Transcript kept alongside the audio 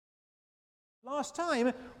Last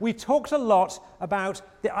time, we talked a lot about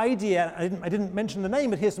the idea, I didn't mention the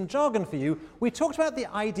name, but here's some jargon for you. We talked about the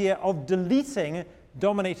idea of deleting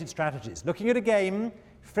dominated strategies. Looking at a game,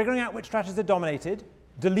 figuring out which strategies are dominated,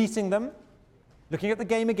 deleting them, looking at the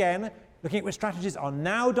game again, looking at which strategies are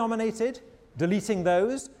now dominated, deleting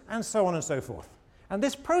those, and so on and so forth. And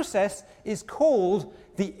this process is called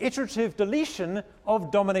the iterative deletion of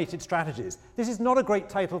dominated strategies. This is not a great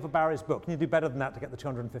title for Barry's book. You need to do better than that to get the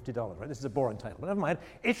 $250, right? This is a boring title, but never mind.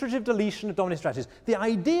 Iterative deletion of dominated strategies. The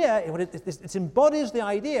idea, it embodies the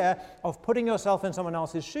idea of putting yourself in someone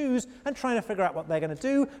else's shoes and trying to figure out what they're going to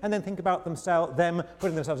do, and then think about them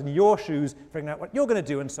putting themselves in your shoes, figuring out what you're going to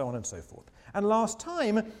do, and so on and so forth. And last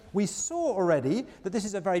time, we saw already that this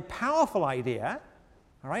is a very powerful idea,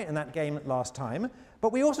 all right, in that game last time,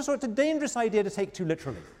 but we also saw it's a dangerous idea to take too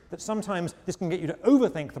literally, that sometimes this can get you to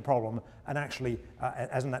overthink the problem and actually,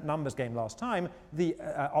 as in that numbers game last time, the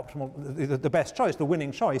the best choice, the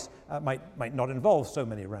winning choice, might not involve so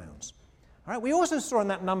many rounds. All right, we also saw in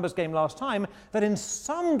that numbers game last time that in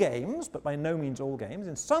some games, but by no means all games,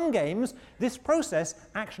 in some games, this process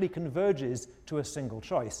actually converges to a single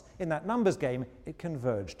choice. In that numbers game, it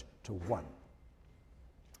converged to 1.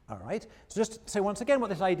 All right, so just to say once again what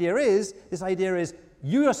this idea is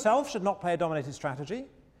you yourself should not play a dominated strategy.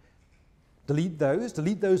 Delete those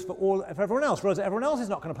for everyone else. Whereas everyone else is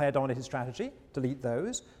not going to play a dominated strategy. Delete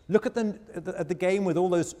those. Look at the game with all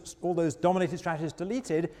those dominated strategies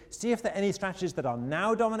deleted. See if there are any strategies that are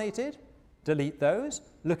now dominated. Delete those.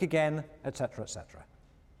 Look again, etc., etc.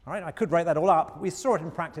 All right, I could write that all up. We saw it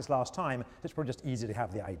in practice last time. It's probably just easy to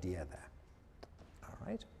have the idea there. All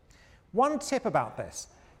right. One tip about this.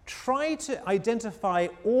 Try to identify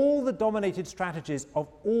all the dominated strategies of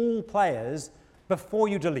all players before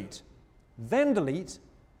you delete. Then delete,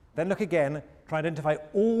 then look again, try to identify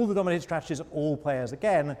all the dominated strategies of all players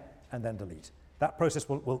again, and then delete. That process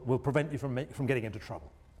will prevent you from getting into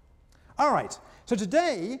trouble. All right, so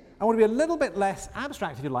today I want to be a little bit less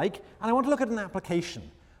abstract, if you like, and I want to look at an application.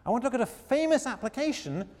 I want to look at a famous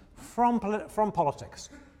application from politics.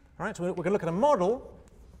 All right, so we're going to look at a model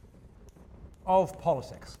of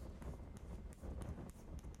politics.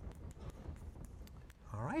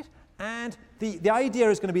 All right, and the idea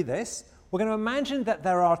is going to be this. We're going to imagine that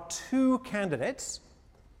there are two candidates,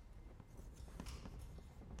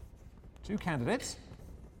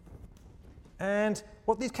 and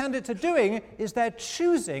what these candidates are doing is they're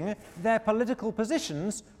choosing their political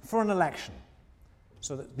positions for an election.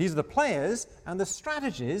 So that these are the players, and the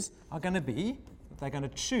strategies are going to be that they're going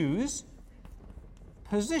to choose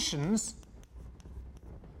positions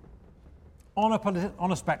on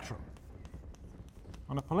a spectrum,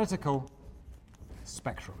 on a political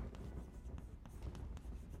spectrum.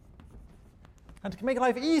 And to make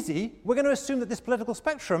life easy, we're going to assume that this political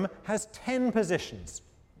spectrum has 10 positions.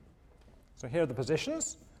 So here are the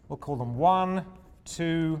positions. We'll call them 1,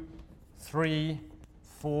 2, 3,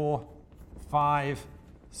 4, 5,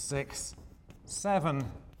 6, 7,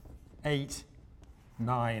 8,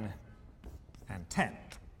 9, and 10.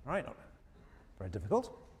 All right, not very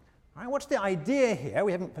difficult. All right, what's the idea here?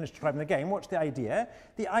 We haven't finished describing the game. What's the idea?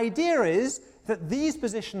 The idea is that these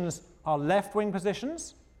positions are left-wing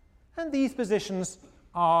positions, and these positions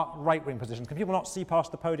are right-wing positions. Can people not see past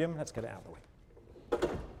the podium? Let's get it out of the way.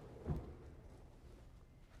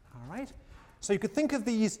 All right. So you could think of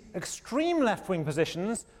these extreme left-wing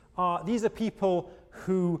positions. These are people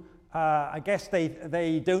who, I guess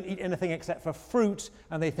they don't eat anything except for fruit,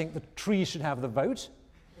 and they think the trees should have the vote.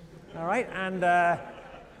 All right, and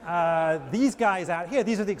these guys out here,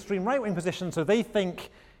 these are the extreme right-wing positions, so they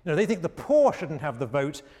think the poor shouldn't have the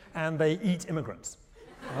vote, and they eat immigrants.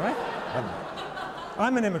 All right?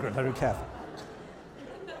 I'm an immigrant, I'll be careful.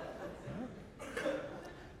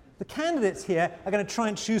 The candidates here are going to try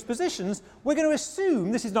and choose positions. We're going to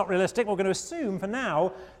assume, this is not realistic, we're going to assume for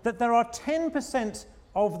now that there are 10%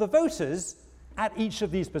 of the voters at each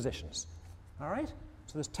of these positions. All right?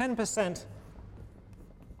 So there's 10%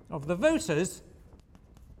 of the voters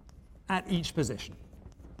at each position.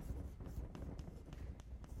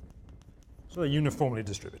 So they're uniformly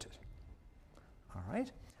distributed. All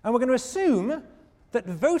right? And we're going to assume that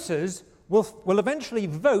voters will eventually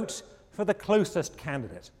vote for the closest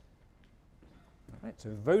candidate. All right? So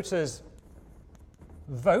voters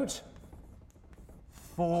vote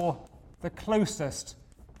for the closest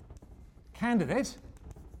candidate,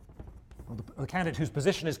 or the candidate whose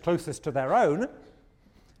position is closest to their own.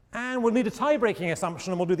 And we'll need a tie-breaking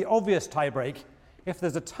assumption, and we'll do the obvious tie-break. If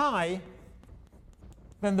there's a tie,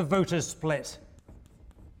 then the voters split.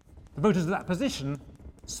 The voters of that position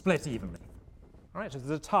split evenly. All right, so if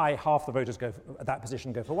there's a tie, half the voters at that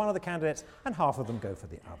position go for one of the candidates, and half of them go for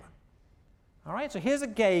the other. All right, so here's a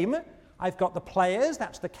game. I've got the players,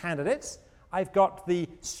 that's the candidates. I've got the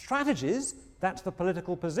strategies, that's the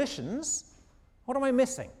political positions. What am I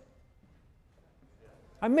missing?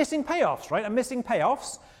 I'm missing payoffs, right? I'm missing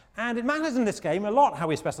payoffs. And it matters in this game a lot how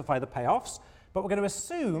we specify the payoffs, but we're going to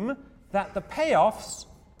assume that the payoffs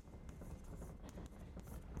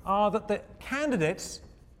are that the candidates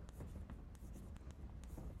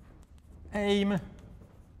aim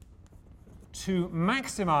to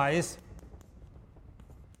maximize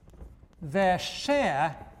their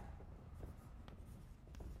share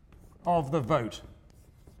of the vote.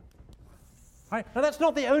 Right? Now that's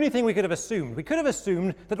not the only thing we could have assumed. We could have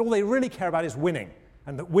assumed that all they really care about is winning,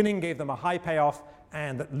 and that winning gave them a high payoff,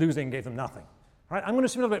 and that losing gave them nothing. Right? I'm going to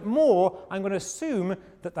assume a little bit more. I'm going to assume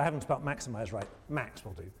that they haven't spelled maximize right. Max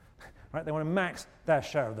will do. Right? They want to max their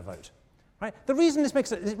share of the vote. Right? The reason this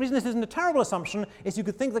isn't a terrible assumption is you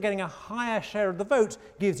could think that getting a higher share of the vote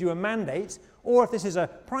gives you a mandate, or if this is a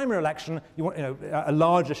primary election, you want, a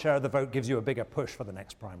larger share of the vote gives you a bigger push for the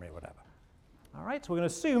next primary or whatever. All right, so we're going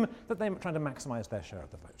to assume that they're trying to maximize their share of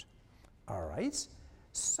the vote. All right,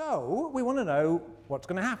 so we want to know what's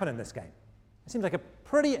going to happen in this game. It seems like a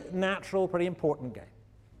pretty natural, pretty important game.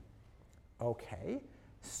 Okay,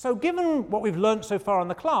 so given what we've learned so far in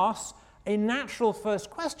the class, a natural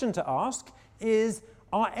first question to ask is,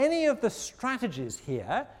 are any of the strategies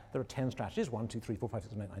here, there are 10 strategies, 1, 2, 3, 4, 5,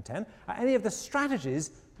 6, 7, 8, 9, 10, are any of the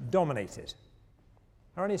strategies dominated?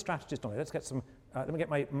 Are any strategies dominated? Let's get some, let me get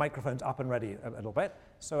my microphones up and ready a little bit.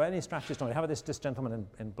 So any strategies dominated? How about this gentleman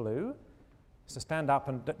in blue? So stand up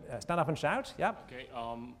and shout, yeah. Okay,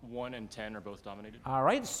 1 and 10 are both dominated. All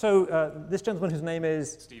right, so this gentleman whose name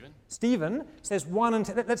is? Stephen. Stephen says 1 and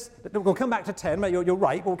 10. We'll come back to 10, you're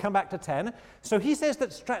right, we'll come back to 10. So he says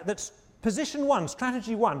that position 1,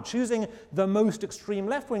 strategy 1, choosing the most extreme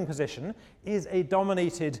left-wing position is a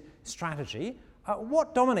dominated strategy.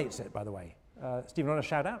 What dominates it, by the way? Stephen, want to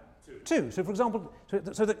shout out? 2. So for example,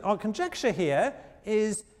 our conjecture here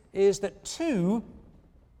is that 2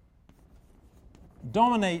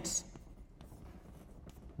 dominates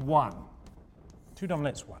 1. 2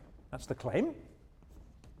 dominates 1. That's the claim,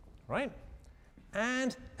 right?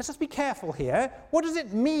 And let's just be careful here. What does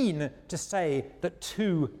it mean to say that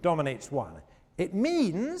 2 dominates 1? It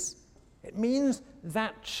means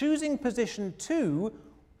that choosing position 2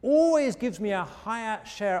 always gives me a higher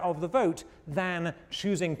share of the vote than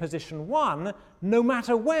choosing position 1, no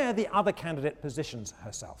matter where the other candidate positions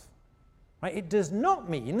herself. Right? It does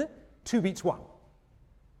not mean 2 beats 1.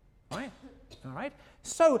 Right? All right.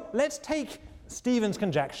 So let's take Stephen's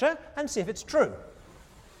conjecture and see if it's true.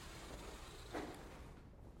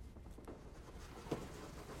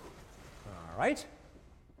 All right.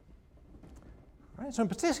 All right. So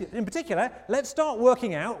in particular, let's start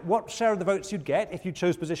working out what share of the votes you'd get if you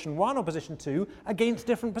chose position 1 or position 2 against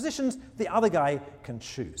different positions the other guy can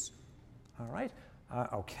choose. All right.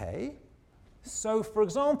 Okay. So for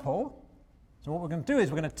example, what we're going to do is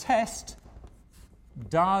we're going to test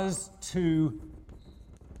does 2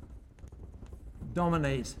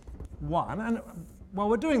 dominate 1? And while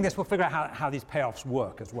we're doing this, we'll figure out how these payoffs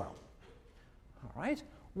work as well. All right.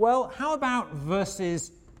 Well, how about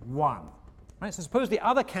versus 1? Right, so suppose the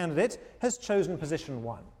other candidate has chosen position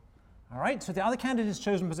 1. All right, so if the other candidate has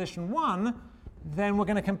chosen position 1, then we're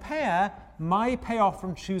going to compare my payoff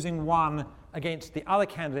from choosing 1 against the other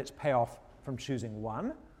candidate's payoff from choosing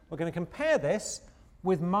 1. We're going to compare this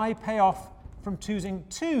with my payoff from choosing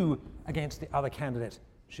 2 against the other candidate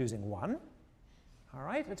choosing 1. All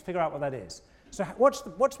right, let's figure out what that is. So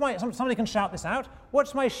what's my, somebody can shout this out,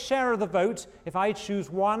 what's my share of the vote if I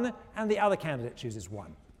choose 1 and the other candidate chooses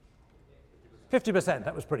 1? 50%,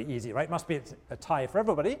 that was pretty easy, right? Must be a tie for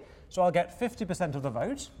everybody. So I'll get 50% of the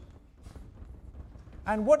vote.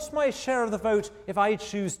 And what's my share of the vote if I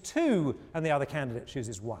choose 2 and the other candidate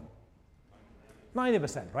chooses 1?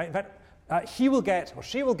 90%, right? In fact, he will get, or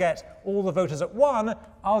she will get, all the voters at 1,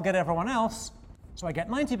 I'll get everyone else, so I get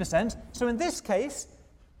 90%. So in this case,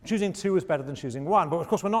 choosing 2 is better than choosing 1. But of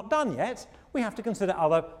course, we're not done yet. We have to consider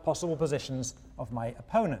other possible positions of my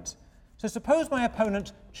opponent. So suppose my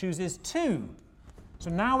opponent chooses 2. So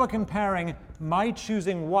now we're comparing my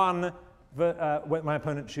choosing 1 when my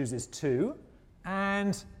opponent chooses 2,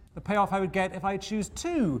 and the payoff I would get if I choose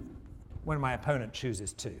 2 when my opponent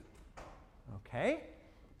chooses 2. Okay?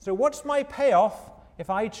 So what's my payoff if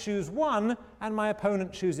I choose 1 and my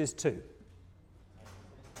opponent chooses 2?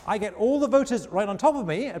 I get all the voters right on top of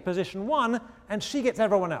me at position 1, and she gets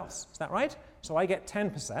everyone else. Is that right? So I get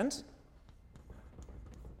 10%.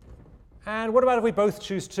 And what about if we both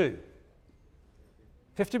choose 2?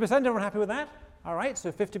 50%, everyone happy with that? All right,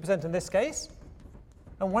 so 50% in this case.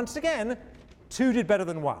 And once again, 2 did better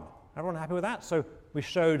than 1. Everyone happy with that? So we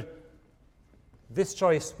showed this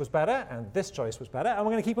choice was better and this choice was better, and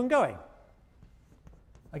we're going to keep on going.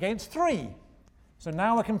 Against 3. So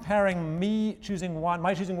now we're comparing my choosing 1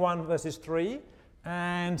 versus 3,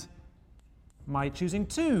 and my choosing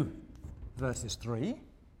 2 versus 3.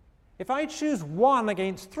 If I choose 1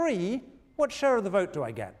 against 3, what share of the vote do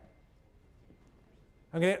I get?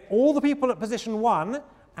 I'm going to get all the people at position 1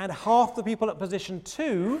 and half the people at position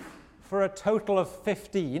 2 for a total of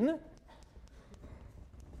 15.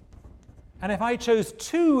 And if I choose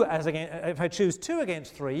 2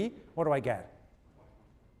 against 3, what do I get?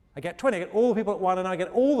 I get 20. I get all the people at 1 and I get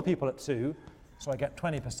all the people at 2, so I get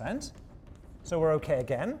 20%. So we're okay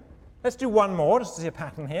again. Let's do one more just to see a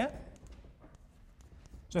pattern here.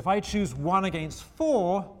 So if I choose 1 against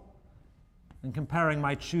 4, and comparing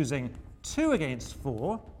my choosing 2 against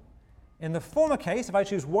 4, in the former case, if I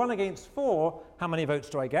choose 1 against 4, how many votes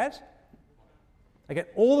do I get? I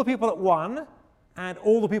get all the people at 1 and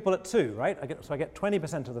all the people at 2, right? So I get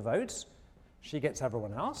 20% of the votes. She gets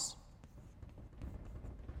everyone else.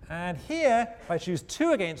 And here, if I choose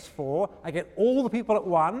 2 against 4, I get all the people at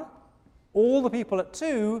 1, all the people at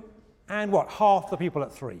 2, and what? Half the people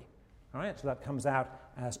at 3. All right, so that comes out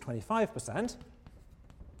as 25%.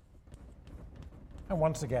 And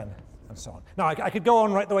once again, and so on. Now, I could go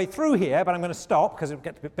on right the way through here, but I'm going to stop because it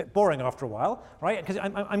gets a bit boring after a while, right? Because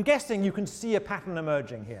I'm guessing you can see a pattern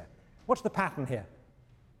emerging here. What's the pattern here?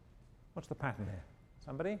 What's the pattern here?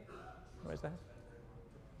 Somebody? Raise their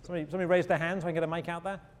hand? Somebody raise their hand so I can get a mic out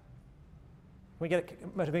there? Can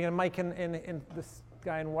we get a mic in this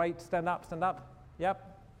guy in white? Stand up, stand up.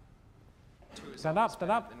 Yep. Stand up,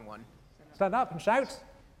 stand up. Stand up and shout.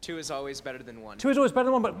 2 is always better than 1. 2 is always better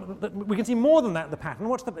than 1, but we can see more than that in the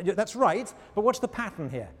pattern. That's right, but what's the pattern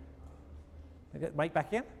here? Get Mike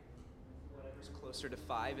back in? Whatever's closer to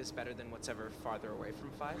 5 is better than what's ever farther away from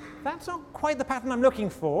 5. That's not quite the pattern I'm looking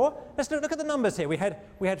for. Let's look at the numbers here. We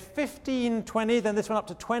had 15, 20, then this one up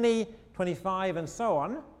to 20, 25, and so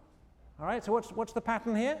on. All right, so what's the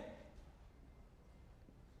pattern here?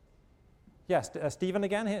 Yes, Stephen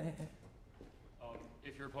again here.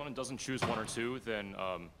 If your opponent doesn't choose 1 or 2,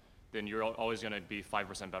 then you're always going to be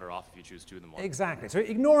 5% better off if you choose 2 than 1. Exactly. So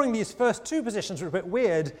ignoring these first 2 positions, which are a bit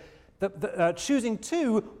weird, choosing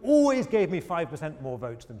 2 always gave me 5% more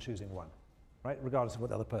votes than choosing 1, right? Regardless of what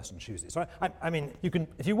the other person chooses. So I mean, you can,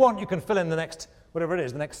 if you want, you can fill in the next, whatever it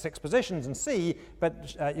is, the next 6 positions and see,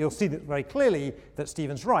 but you'll see that very clearly that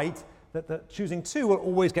Stephen's right, that choosing 2 will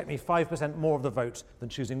always get me 5% more of the votes than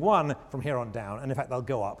choosing 1 from here on down, and in fact they'll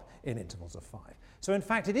go up in intervals of 5. So in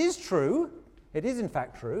fact it is true, it is in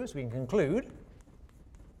fact true, so we can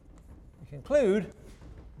conclude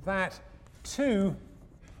that 2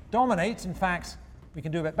 dominates. In fact, we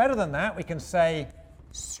can do a bit better than that. We can say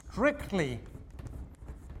strictly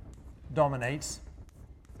dominates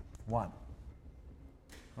 1.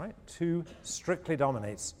 Right? 2 strictly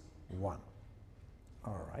dominates 1.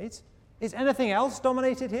 All right. Is anything else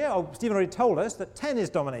dominated here? Oh, Stephen already told us that 10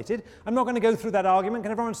 is dominated. I'm not going to go through that argument.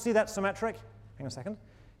 Can everyone see that symmetric? Hang on a second.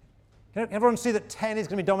 Can everyone see that 10 is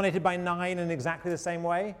going to be dominated by 9 in exactly the same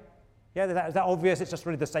way? Yeah, is that obvious? It's just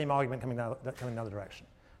really the same argument coming the other direction.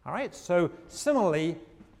 All right, so similarly,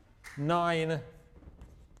 9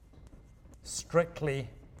 strictly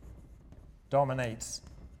dominates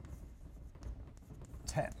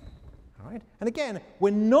 10. All right, and again,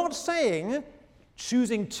 we're not saying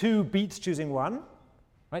choosing 2 beats choosing 1,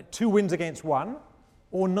 right? 2 wins against 1,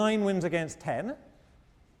 or 9 wins against 10,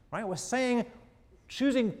 right? We're saying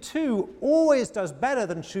choosing 2 always does better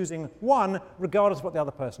than choosing 1, regardless of what the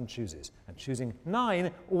other person chooses. And choosing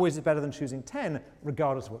 9 always is better than choosing 10,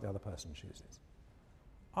 regardless of what the other person chooses.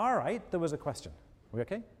 All right, there was a question. Are we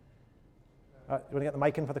okay? You want to get the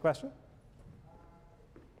mic in for the question?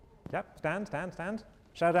 Yep, stand.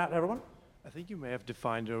 Shout out, everyone. I think you may have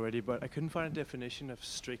defined it already, but I couldn't find a definition of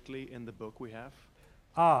strictly in the book we have.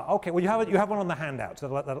 Okay. Well, you have one on the handout.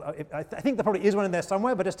 So I think there probably is one in there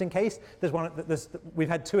somewhere, but just in case, there's one. We've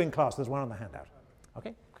had 2 in class. There's one on the handout.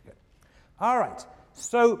 Okay. Good. All right.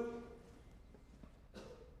 So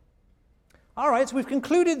we've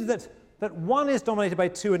concluded that 1 is dominated by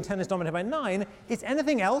 2 and 10 is dominated by 9. Is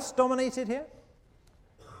anything else dominated here?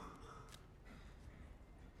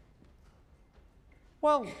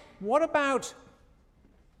 Well, what about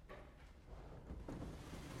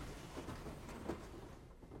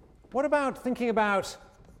thinking about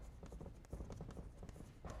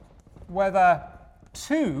whether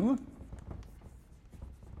 2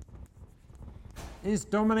 is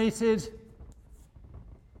dominated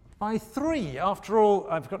by 3. After all,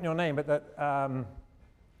 I've forgotten your name, but that,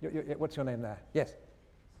 what's your name there? Yes?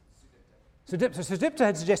 Sudipta. So Sudipta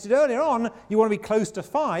had suggested earlier on you want to be close to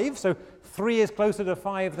 5, so 3 is closer to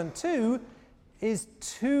 5 than 2. Is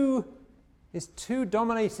 2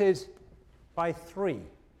 dominated by 3?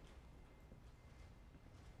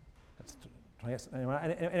 Let's try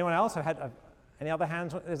anyone else? Any other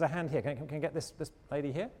hands? There's a hand here. Can I get this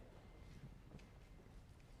lady here?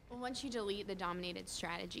 Well, once you delete the dominated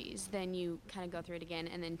strategies, then you kind of go through it again,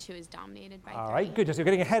 and then 2 is dominated by 3. All right, good. So you're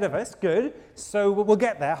getting ahead of us. Good. So we'll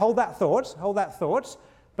get there. Hold that thought. Hold that thought.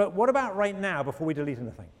 But what about right now before we delete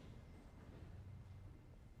anything?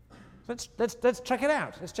 Let's check it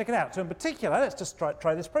out. Let's check it out. So in particular, let's just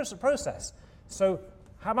try this process. So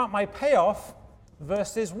how about my payoff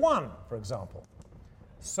versus 1, for example?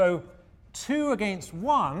 So 2 against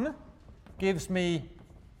 1 gives me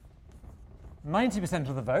 90%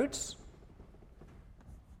 of the votes.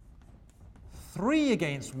 3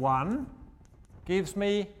 against 1 gives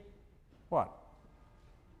me what?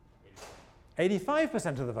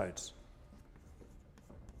 85% of the votes.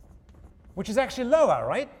 Which is actually lower,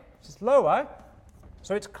 right? It's lower.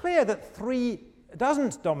 So it's clear that 3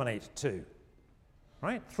 doesn't dominate 2.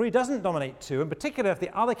 Right? 3 doesn't dominate 2. In particular, if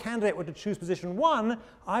the other candidate were to choose position 1,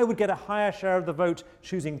 I would get a higher share of the vote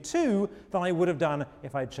choosing 2 than I would have done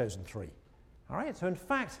if I'd chosen 3. All right? So in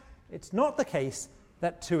fact, it's not the case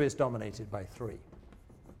that 2 is dominated by 3.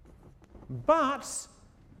 But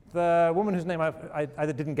the woman whose name I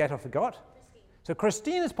either didn't get or forgot. Christine. So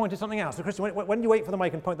Christine has pointed something else. So Christine, when you wait for the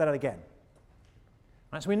mic and point that out again.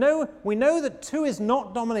 Right, so we know that 2 is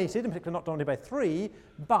not dominated, in particular not dominated by 3,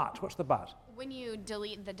 but, what's the but? When you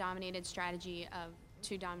delete the dominated strategy of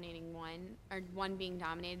 2 dominating 1, or 1 being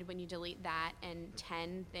dominated, when you delete that and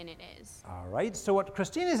 10, then it is. All right, so what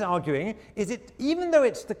Christine is arguing is even though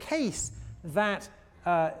it's the case that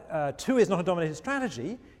 2 is not a dominated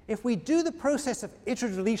strategy, if we do the process of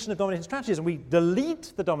iterative deletion of dominated strategies and we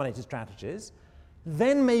delete the dominated strategies,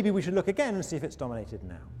 then maybe we should look again and see if it's dominated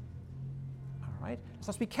now. Right? So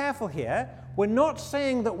let's be careful here. We're not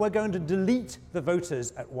saying that we're going to delete the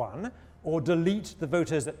voters at 1 or delete the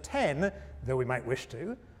voters at 10, though we might wish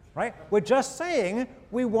to. Right? We're just saying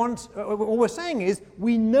all we're saying is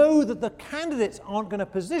we know that the candidates aren't going to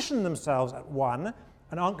position themselves at 1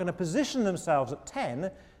 and aren't going to position themselves at 10.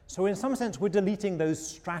 So in some sense, we're deleting those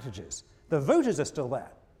strategies. The voters are still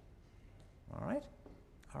there. All right?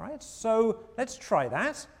 All right, so let's try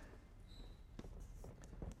that.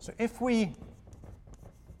 So if we...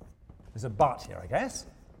 There's a but here, I guess.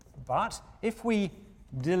 But if we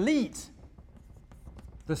delete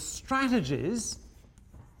the strategies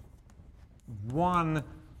 1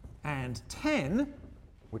 and 10,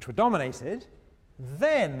 which were dominated,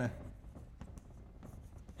 then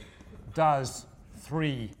does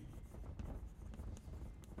 3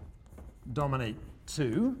 dominate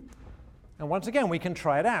 2? And once again, we can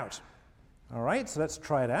try it out. All right, so let's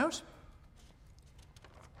try it out.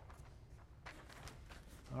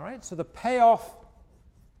 All right, so the payoff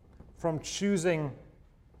from choosing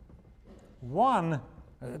 1,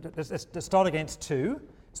 let's start against 2.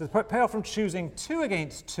 So the payoff from choosing 2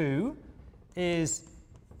 against 2 is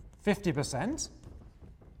 50%.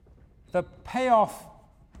 The payoff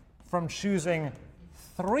from choosing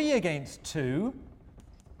 3 against 2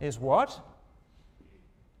 is what?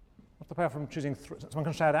 What's the payoff from choosing 3? Someone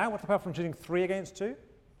can shout out. What's the payoff from choosing 3 against 2?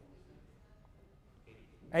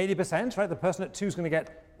 80%, right? The person at 2 is going to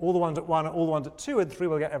get all the ones at 1 and all the ones at 2, and 3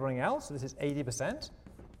 will get everything else. So this is 80%.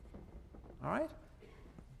 All right?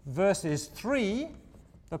 Versus 3,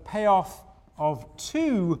 the payoff of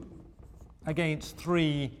 2 against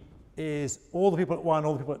 3 is all the people at 1,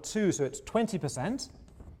 all the people at 2, so it's 20%.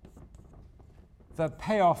 The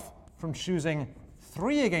payoff from choosing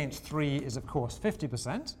 3 against 3 is, of course,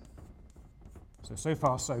 50%. So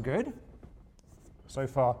far, so good. So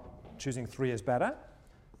far, choosing 3 is better.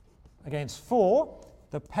 Against 4,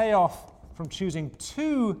 the payoff from choosing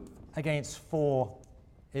 2 against 4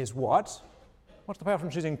 is what? What's the payoff from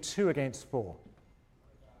choosing 2 against 4?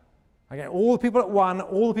 Again, all the people at 1,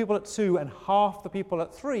 all the people at 2, and half the people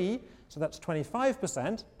at 3, so that's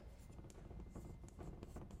 25%.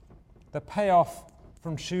 The payoff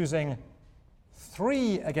from choosing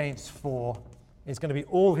 3 against 4 is going to be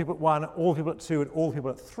all the people at 1, all the people at 2, and all the people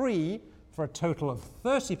at 3, for a total of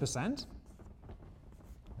 30%.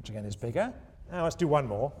 Which again is bigger. Now let's do one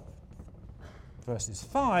more. Versus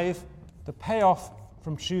 5, the payoff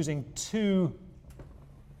from choosing 2,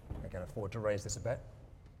 I can afford to raise this a bit,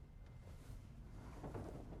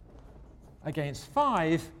 against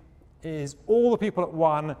 5 is all the people at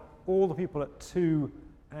 1, all the people at 2,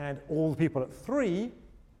 and all the people at 3,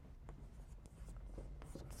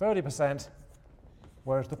 30%,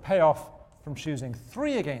 whereas the payoff from choosing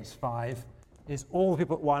 3 against 5 is all the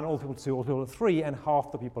people at 1, all the people at 2, all the people at 3, and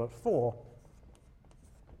half the people at 4.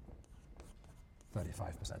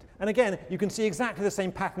 35%. And again, you can see exactly the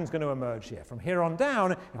same pattern is going to emerge here. From here on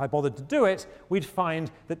down, if I bothered to do it, we'd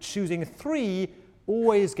find that choosing 3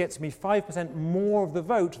 always gets me 5% more of the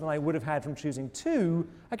vote than I would have had from choosing 2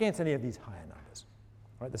 against any of these higher numbers.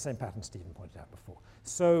 Right, the same pattern Stephen pointed out before.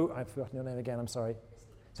 So, I've forgotten your name again, I'm sorry.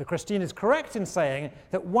 So Christine is correct in saying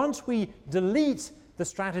that once we delete the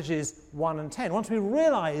strategies 1 and 10, once we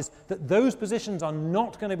realize that those positions are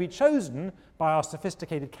not going to be chosen by our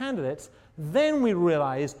sophisticated candidates, then we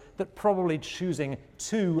realize that probably choosing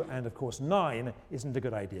 2 and, of course, 9 isn't a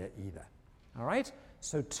good idea either. All right?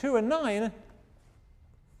 So 2 and 9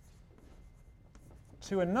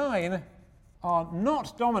 are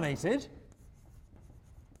not dominated,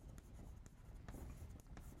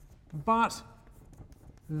 but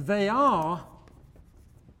they are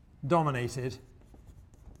dominated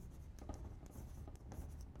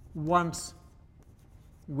once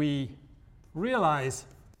we realize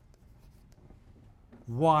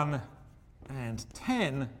 1 and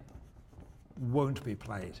 10 won't be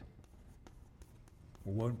played,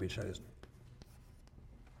 or won't be chosen.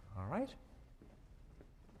 All right?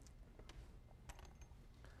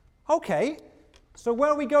 Okay, so where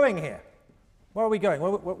are we going here? Where are we going?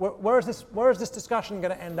 Where is this discussion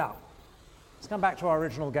going to end up? Let's come back to our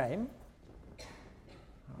original game.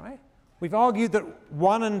 All right. We've argued that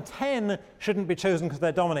 1 and 10 shouldn't be chosen because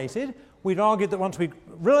they're dominated. We've argued that once we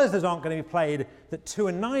realize those aren't going to be played, that 2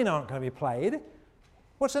 and 9 aren't going to be played.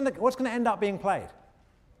 What's going to end up being played?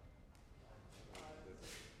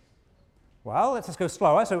 Well, let's just go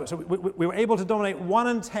slower. So we were able to dominate 1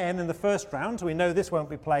 and 10 in the first round, so we know this won't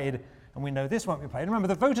be played, and we know this won't be played. Remember,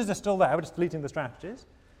 the voters are still there, we're just deleting the strategies.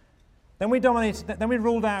 Then we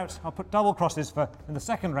ruled out, I'll put double crosses for in the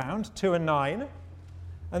second round, 2 and 9.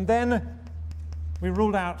 And then we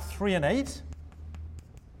ruled out 3 and 8.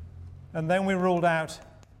 And then we ruled out,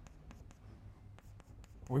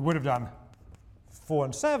 we would have done 4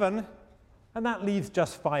 and 7, and that leaves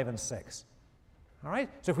just 5 and 6. All right?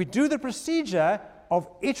 So if we do the procedure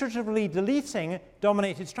of iteratively deleting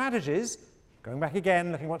dominated strategies, going back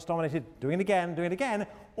again, looking at what's dominated, doing it again,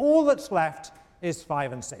 all that's left is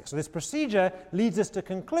 5 and 6. So this procedure leads us to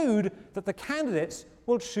conclude that the candidates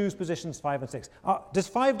will choose positions 5 and 6. Does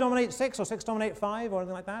 5 dominate 6 or 6 dominate 5 or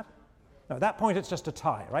anything like that? No, at that point it's just a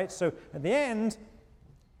tie, right? So at the end,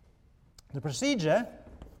 the procedure,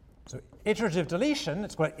 so iterative deletion,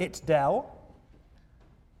 it's called itdel,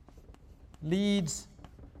 leads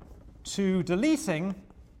to deleting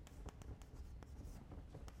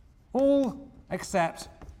all except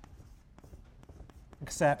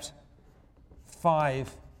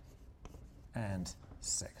 5 and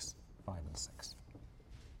 6. 5 and 6.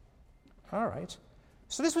 All right.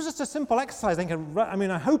 So this was just a simple exercise. I'm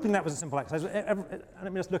hoping that was a simple exercise.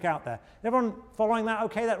 Let me just look out there. Everyone following that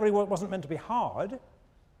okay? That really wasn't meant to be hard.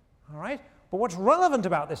 All right. But what's relevant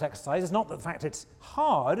about this exercise is not the fact it's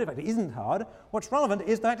hard. In fact, it isn't hard. What's relevant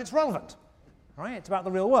is the fact it's relevant. All right. It's about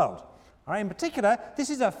the real world. All right. In particular, this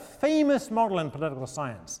is a famous model in political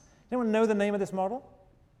science. Does anyone know the name of this model?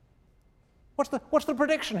 What's the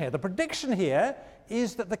prediction here? The prediction here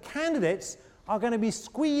is that the candidates are going to be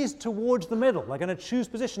squeezed towards the middle. They're going to choose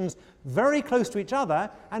positions very close to each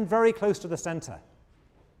other and very close to the center.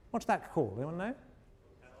 What's that called? Anyone know?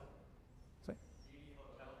 Sorry?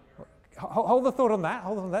 Hold the thought on that.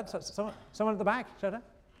 Hold on that. Someone at the back? Shut.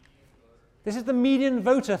 This is the median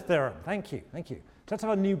voter theorem. Thank you. Thank you. So let's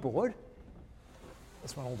have a new board.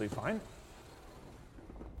 This one will do fine.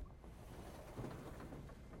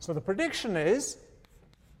 So the prediction is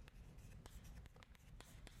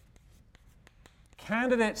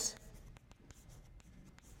candidates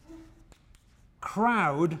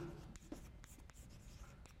crowd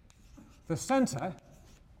the center,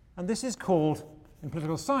 and this is called, in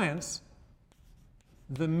political science,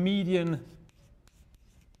 the median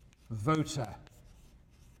voter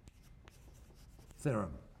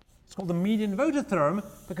theorem. It's called the median voter theorem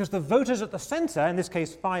because the voters at the center, in this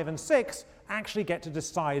case 5 and 6, actually get to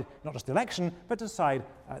decide not just the election, but decide,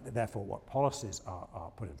 therefore, what policies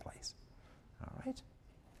are put in place. All right.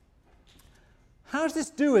 How does this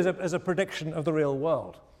do as a prediction of the real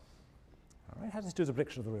world? All right. How does this do as a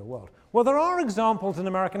prediction of the real world? Well, there are examples in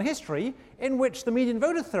American history in which the median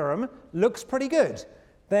voter theorem looks pretty good.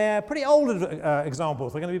 They're pretty old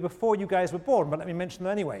examples. They're going to be before you guys were born, but let me mention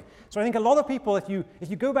them anyway. So I think a lot of people, if you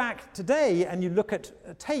go back today and you look at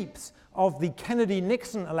tapes of the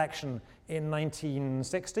Kennedy-Nixon election in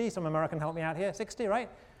 1960, some American help me out here, 60, right?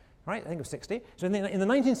 right? I think it was 60. So in the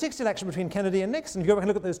 1960 election between Kennedy and Nixon, if you go back and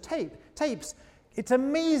look at those tapes, it's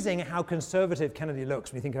amazing how conservative Kennedy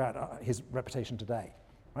looks when you think about his reputation today.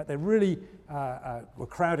 Right? They really were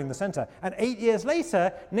crowding the center. And 8 years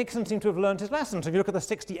later, Nixon seemed to have learned his lesson. So if you look at the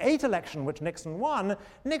 68 election, which Nixon won,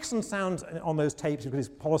 Nixon sounds on those tapes, because his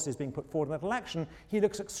policies being put forward in that election, he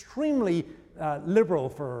looks extremely liberal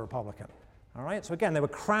for a Republican. All right? So again, they were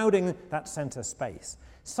crowding that center space.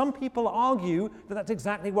 Some people argue that that's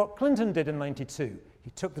exactly what Clinton did in '92. He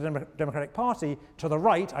took the Democratic Party to the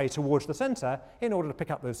right, i.e. towards the center, in order to pick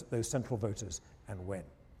up those central voters and win.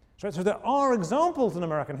 So there are examples in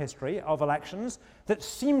American history of elections that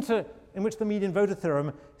in which the median voter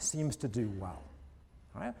theorem seems to do well.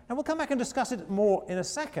 All right? And we'll come back and discuss it more in a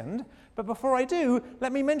second, but before I do,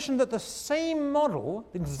 let me mention that the same model,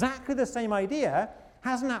 exactly the same idea,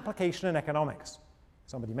 has an application in economics.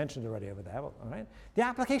 Somebody mentioned it already over there, all right? The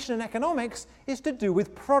application in economics is to do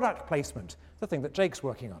with product placement, the thing that Jake's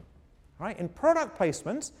working on. All right? In product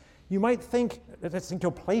placement, you might think, let's think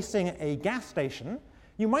you're placing a gas station.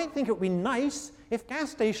 You might think it would be nice if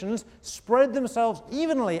gas stations spread themselves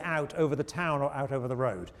evenly out over the town or out over the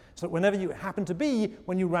road, so that whenever you happen to be,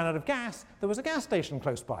 when you ran out of gas, there was a gas station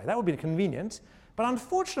close by. That would be convenient. But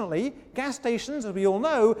unfortunately, gas stations, as we all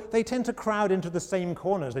know, they tend to crowd into the same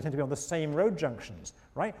corners. They tend to be on the same road junctions,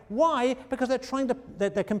 right? Why? Because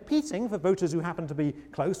they're competing for voters who happen to be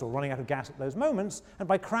close or running out of gas at those moments, and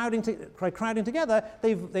by crowding together,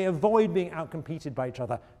 they avoid being outcompeted by each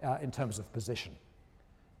other in terms of position.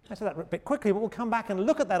 I said that a bit quickly, but we'll come back and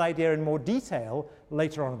look at that idea in more detail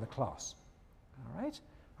later on in the class. All right?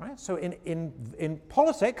 All right? So in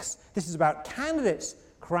politics, this is about candidates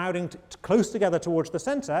crowding close together towards the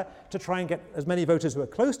center to try and get as many voters who are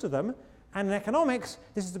close to them. And in economics,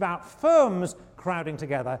 this is about firms crowding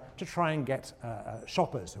together to try and get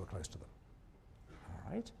shoppers who are close to them. All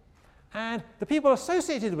right? And the people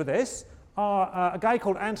associated with this are a guy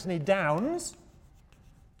called Anthony Downs,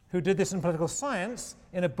 who did this in political science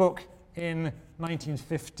in a book in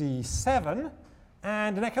 1957,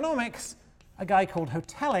 and in economics, a guy called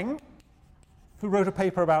Hotelling, who wrote a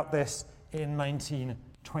paper about this in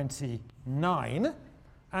 1929.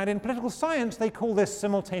 And in political science, they call this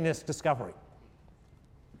simultaneous discovery.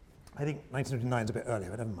 I think 1929 is a bit earlier,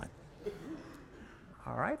 but never mind.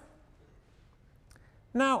 All right.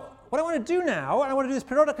 Now, what I want to do now, and I want to do this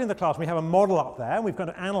periodically in the class, we have a model up there, and we've got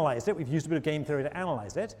to analyze it. We've used a bit of game theory to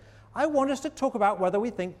analyze it. I want us to talk about whether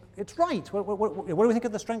we think it's right. What do we think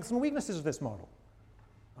of the strengths and weaknesses of this model?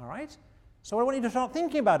 All right? So what I want you to start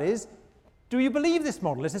thinking about is, do you believe this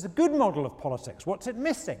model? Is this a good model of politics? What's it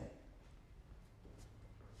missing?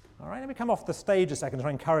 All right, let me come off the stage a second to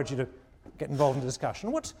encourage you to get involved in the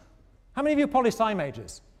discussion. How many of you are poli-sci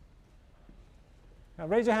majors? Now,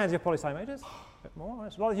 raise your hands if you're poli-sci majors. A bit more.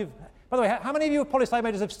 That's a lot of you. By the way, how many of you poli-sci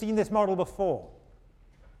majors have seen this model before?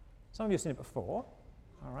 Some of you have seen it before.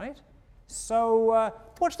 All right. So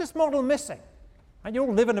what's this model missing? And you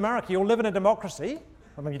all live in America. You all live in a democracy.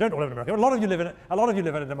 I mean, you don't all live in America. A lot of you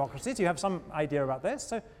live in a democracy. So you have some idea about this.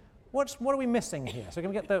 So what are we missing here? So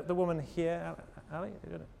can we get the woman here, Ali?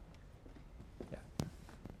 Yeah.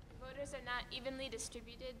 Voters are not evenly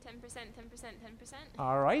distributed. 10%, 10%, 10%.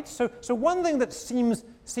 All right. So one thing that seems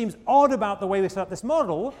odd about the way we set up this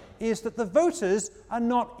model is that the voters are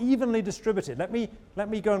not evenly distributed. Let me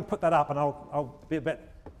go and put that up, and I'll be a bit.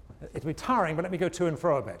 It'll be tiring, but let me go to and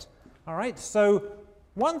fro a bit. All right. So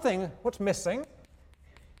one thing, what's missing,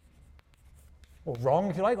 or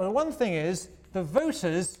wrong, if you like. Well, one thing is the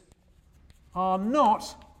voters are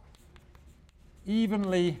not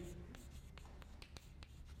evenly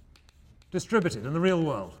distributed in the real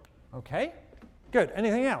world. Okay? Good.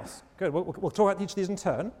 Anything else? Good. We'll talk about each of these in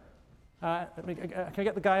turn. Can I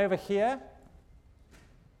get the guy over here?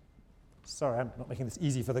 Sorry, I'm not making this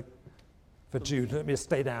easy for Jude. Let me just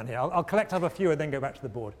stay down here. I'll collect up a few and then go back to the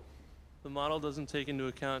board. The model doesn't take into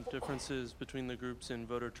account differences between the groups in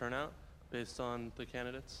voter turnout based on the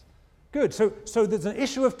candidates? Good. So there's an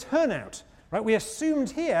issue of turnout, right? We assumed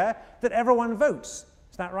here that everyone votes.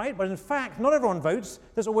 Is that right? But in fact, not everyone votes.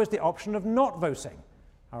 There's always the option of not voting.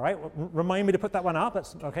 All right? Well, remind me to put that one up.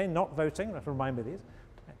 That's okay. Not voting. I have to remind me of these.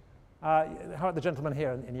 How about the gentleman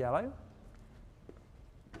here in yellow?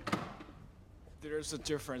 There's a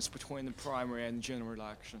difference between the primary and general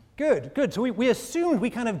election. Good, good. So we assumed, we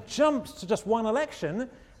kind of jumped to just one election,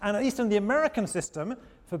 and at least in the American system,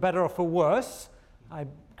 for better or for worse, I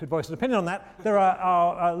could voice an opinion on that, there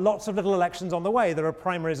are lots of little elections on the way. There are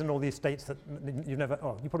primaries in all these states that you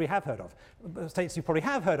probably have heard of. States you probably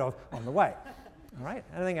have heard of on the way. All right,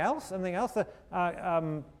 anything else? Anything else?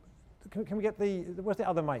 Can we get where's the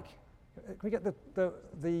other mic? Can we get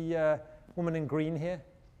the woman in green here?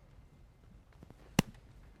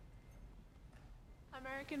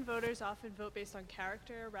 American voters often vote based on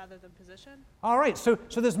character rather than position. All right, so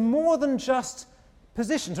there's more than just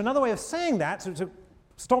position. So another way of saying that, so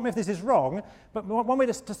stop me if this is wrong, but one way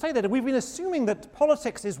to say that, we've been assuming that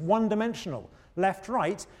politics is one-dimensional, left,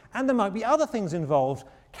 right, and there might be other things involved,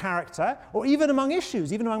 character, or even among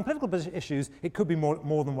issues, even among political issues, it could be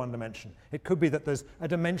more than one dimension. It could be that there's a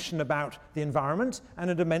dimension about the environment and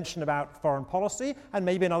a dimension about foreign policy, and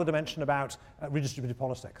maybe another dimension about redistributive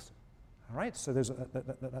politics. All right, so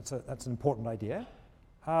that's an important idea.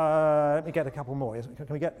 Let me get a couple more. Can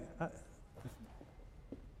we get...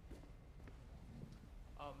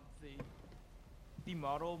 The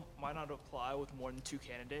model might not apply with more than 2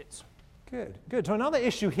 candidates. Good. So another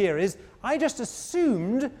issue here is I just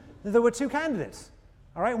assumed that there were 2 candidates.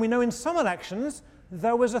 All right, we know in some elections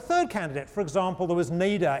there was a third candidate. For example, there was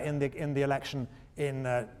Nader in the election in,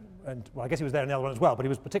 well, I guess he was there in the other one as well, but he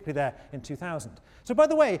was particularly there in 2000. So by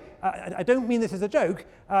the way, I don't mean this as a joke.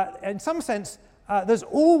 In some sense, there's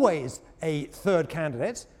always a third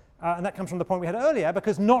candidate, and that comes from the point we had earlier,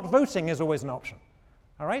 because not voting is always an option.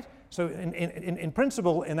 All right? So in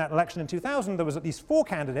principle, in that election in 2000, there was at least 4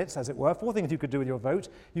 candidates, as it were, 4 things you could do with your vote.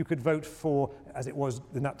 You could vote for, as it was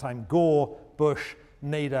in that time, Gore, Bush,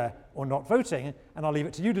 Nader, or not voting, and I'll leave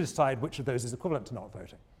it to you to decide which of those is equivalent to not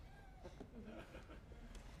voting.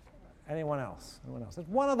 Anyone else? There's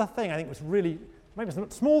one other thing I think was really, maybe some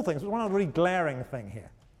small things, but one other really glaring thing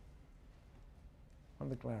here. One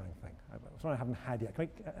other glaring thing. It's one I haven't had yet.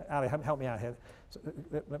 Ali, help me out here. So,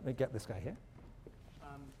 let me get this guy here.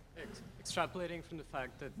 Extrapolating from the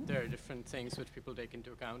fact that there are different things which people take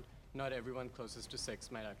into account, not everyone closest to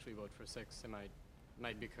 6 might actually vote for 6. It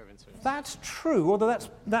might be curvature. That's true, although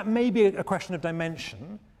that may be a question of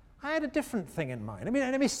dimension. I had a different thing in mind. I mean,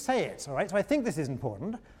 let me say it, all right? So I think this is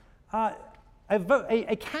important.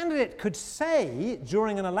 A candidate could say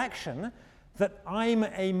during an election that I'm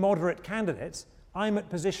a moderate candidate, I'm at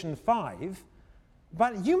position 5,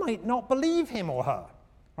 but you might not believe him or her,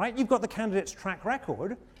 right? You've got the candidate's track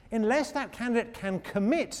record. Unless that candidate can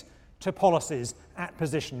commit to policies at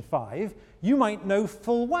position 5, you might know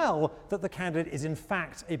full well that the candidate is in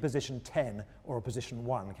fact a position 10 or a position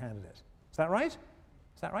 1 candidate. Is that right?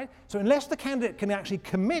 Is that right? So unless the candidate can actually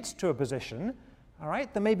commit to a position, all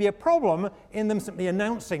right, there may be a problem in them simply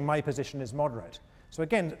announcing my position is moderate. So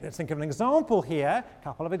again, let's think of an example here, a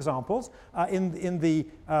couple of examples. In the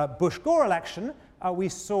Bush-Gore election, we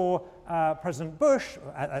saw President Bush,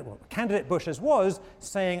 well, candidate Bush as was,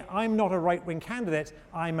 saying, I'm not a right-wing candidate,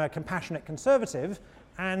 I'm a compassionate conservative,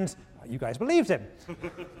 and you guys believed him.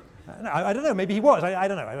 I don't know, maybe he was, I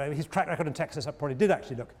don't know. His track record in Texas probably did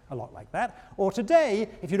actually look a lot like that. Or today,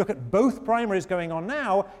 if you look at both primaries going on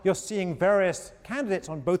now, you're seeing various candidates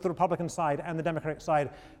on both the Republican side and the Democratic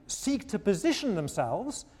side seek to position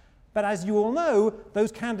themselves. But as you all know,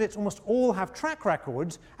 those candidates almost all have track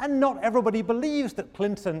records, and not everybody believes that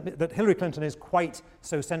Hillary Clinton is quite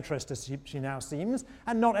so centrist as she now seems,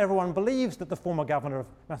 and not everyone believes that the former governor of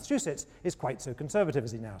Massachusetts is quite so conservative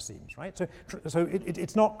as he now seems, right? So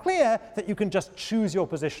it's not clear that you can just choose your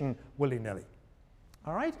position willy-nilly.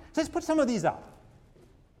 All right? So let's put some of these up.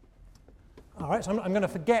 All right, so I'm going to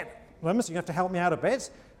forget them, so you have to help me out a bit.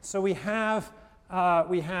 So we have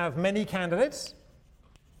many candidates.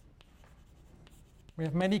 We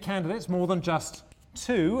have many candidates, more than just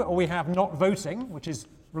 2, or we have not voting, which is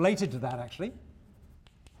related to that, actually.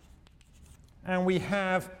 And we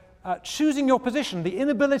have choosing your position, the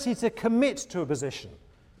inability to commit to a position.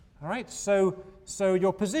 All right, so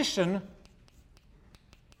your position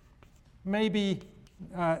may be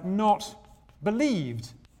not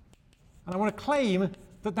believed. And I want to claim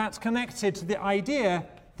that that's connected to the idea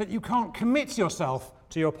that you can't commit yourself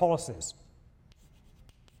to your policies.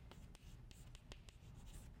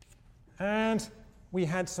 And we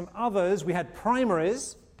had some others. We had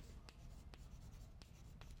primaries.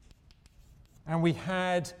 And we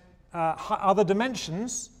had other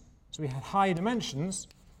dimensions. So we had high dimensions.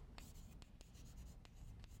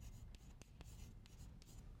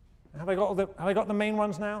 Have I got the main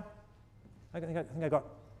ones now? I think I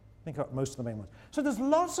got most of the main ones. So there's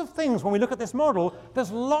lots of things, when we look at this model,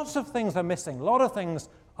 there's lots of things that are missing. A lot of things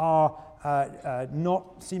are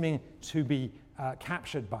not seeming to be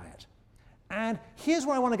captured by it. And here's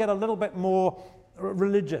where I want to get a little bit more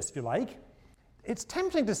religious, if you like. It's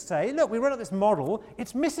tempting to say, look, we read out this model,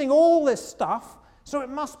 it's missing all this stuff, so it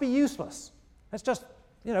must be useless. It's just,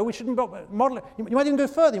 we shouldn't model it. You might even go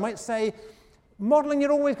further. You might say, modeling,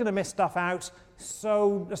 you're always going to miss stuff out,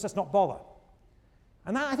 so let's just not bother.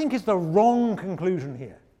 And that, I think, is the wrong conclusion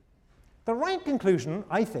here. The right conclusion,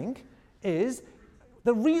 I think, is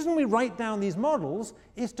the reason we write down these models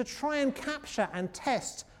is to try and capture and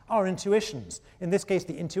test our intuitions. In this case,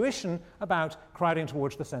 the intuition about crowding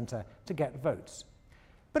towards the center to get votes.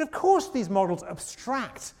 But of course, these models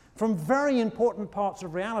abstract from very important parts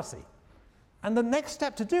of reality. And the next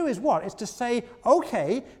step to do is what? Is to say,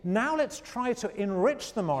 okay, now let's try to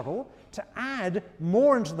enrich the model, to add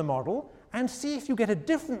more into the model, and see if you get a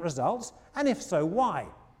different result, and if so, why?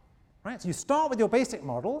 Right? So you start with your basic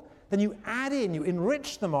model, then you add in, you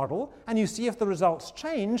enrich the model, and you see if the results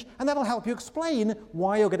change, and that'll help you explain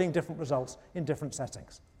why you're getting different results in different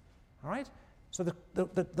settings. All right? So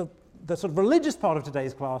the sort of religious part of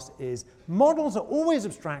today's class is models are always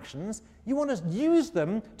abstractions. You want to use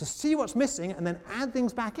them to see what's missing and then add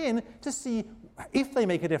things back in to see if they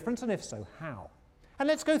make a difference, and if so, how. And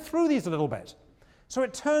let's go through these a little bit. So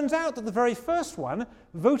it turns out that the very first one,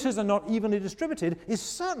 voters are not evenly distributed, is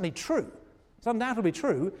certainly true. It's undoubtedly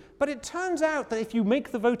true, but it turns out that if you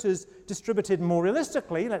make the voters distributed more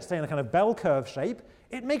realistically, let's say in a kind of bell curve shape,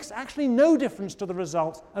 it makes actually no difference to the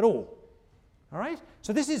result at all. All right?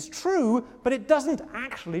 So this is true, but it doesn't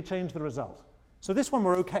actually change the result. So this one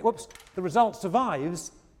we're okay. Whoops, the result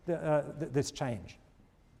survives this change.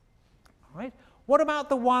 All right? What about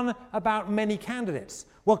the one about many candidates?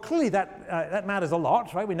 Well, clearly that matters a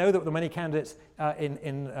lot, right? We know that there were many candidates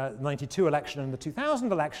in the 92 election and the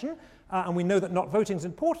 2000 election, and we know that not voting is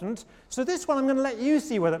important. So this one I'm going to let you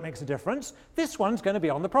see whether it makes a difference. This one's going to be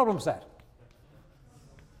on the problem set.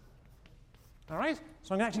 All right?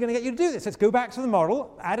 So I'm actually going to get you to do this. Let's go back to the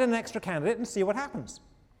model, add an extra candidate, and see what happens.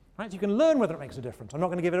 Right? So you can learn whether it makes a difference. I'm not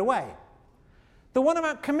going to give it away. The one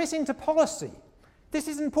about committing to policy. This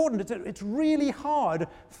is important. It's really hard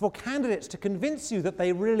for candidates to convince you that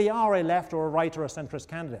they really are a left or a right or a centrist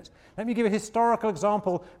candidate. Let me give a historical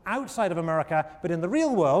example outside of America, but in the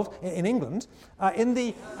real world, in England, in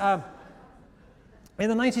the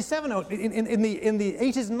 97, in the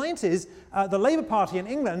 80s and 90s, the Labour Party in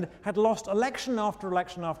England had lost election after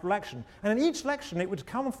election after election. And in each election, it would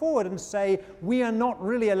come forward and say, we are not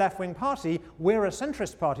really a left-wing party, we're a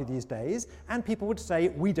centrist party these days, and people would say,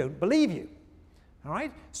 we don't believe you. All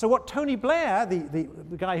right? So what Tony Blair, the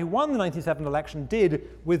guy who won the 97 election, did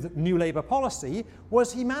with New Labour policy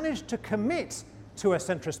was he managed to commit to a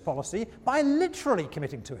centrist policy by literally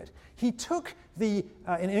committing to it. He took in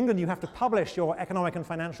England you have to publish your economic and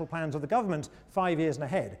financial plans of the government 5 years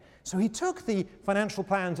ahead. So he took the financial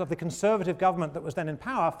plans of the Conservative government that was then in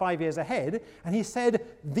power 5 years ahead, and he said,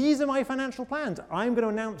 these are my financial plans. I'm going to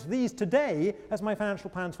announce these today as my financial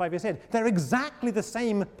plans 5 years ahead. They're exactly the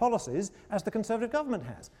same policies as the Conservative government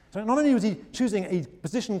has. So not only was he choosing a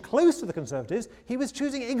position close to the Conservatives, he was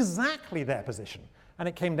choosing exactly their position. And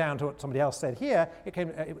it came down to what somebody else said here.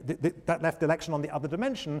 That left the election on the other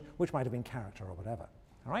dimension, which might have been character or whatever.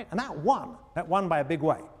 All right? And that won by a big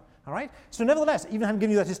way. All right? So nevertheless, even having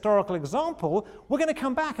given you that historical example, we're going to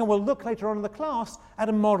come back and we'll look later on in the class at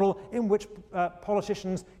a model in which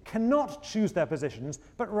politicians cannot choose their positions,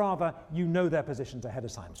 but rather you know their positions ahead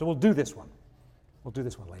of time. So we'll do this one. We'll do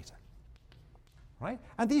this one later. Right?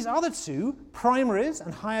 And these other two, primaries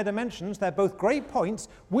and higher dimensions, they're both great points.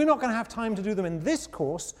 We're not going to have time to do them in this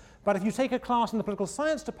course, but if you take a class in the political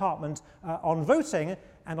science department on voting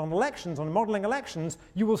and on elections, on modeling elections,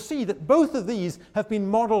 you will see that both of these have been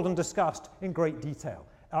modeled and discussed in great detail.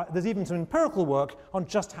 There's even some empirical work on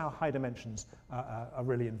just how high dimensions are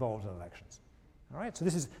really involved in elections. All right? So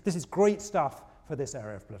this is great stuff for this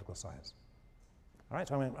area of political science. All right,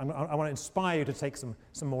 so I want to inspire you to take some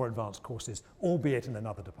more advanced courses, albeit in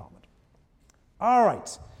another department. All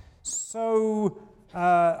right, so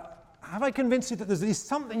have I convinced you that there's at least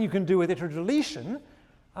something you can do with iterative deletion?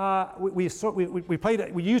 We used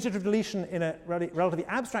iterative deletion in a relatively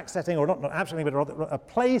abstract setting, or not abstractly, but rather a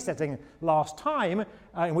play setting last time,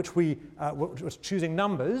 in which which was choosing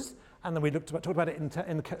numbers. And then we talked about it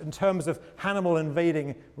in terms of Hannibal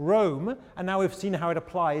invading Rome, and now we've seen how it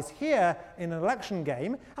applies here in an election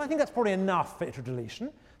game, and I think that's probably enough for iterative deletion.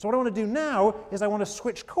 So what I want to do now is I want to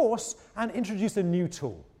switch course and introduce a new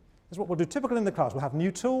tool. This is what we'll do typically in the class. We'll have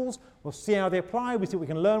new tools, we'll see how they apply, we see what we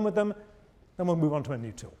can learn with them, then we'll move on to a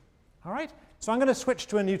new tool. All right? So I'm going to switch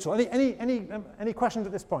to a new tool. Any questions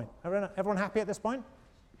at this point? Everyone happy at this point?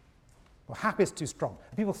 Well, happy is too strong.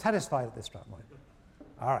 Are people satisfied at this point?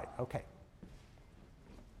 All right, okay.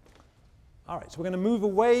 All right, so we're going to move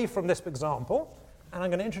away from this example, and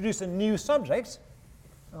I'm going to introduce a new subject.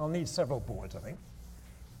 I'll need several boards, I think.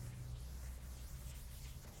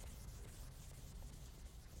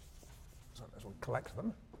 So let's collect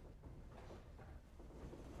them.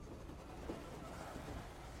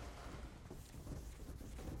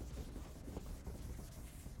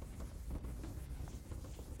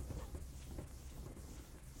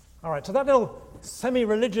 All right, so that little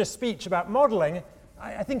semi-religious speech about modeling,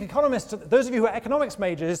 I think economists, those of you who are economics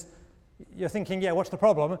majors, you're thinking, yeah, what's the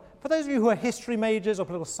problem? For those of you who are history majors or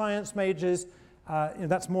political science majors,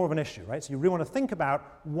 that's more of an issue, right? So you really want to think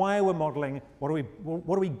about why we're modeling, what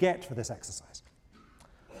do we get for this exercise?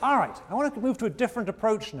 All right, I want to move to a different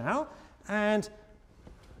approach now, and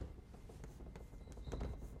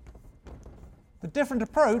the different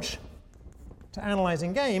approach to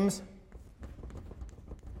analyzing games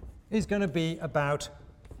is going to be about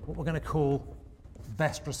what we're going to call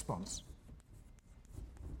best response.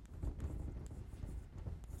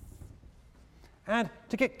 And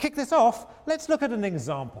to kick this off, let's look at an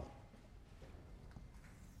example.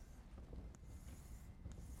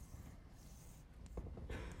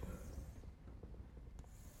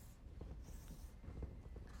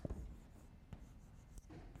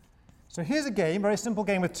 So here's a game, very simple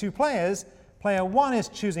game with two players. Player 1 is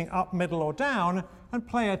choosing up, middle, or down, and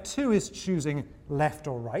player 2 is choosing left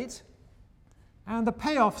or right. And the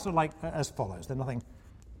payoffs are like as follows. They're nothing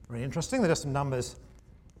very interesting. They're just some numbers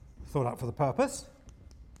thought up for the purpose.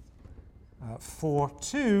 4,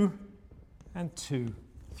 2, and 2,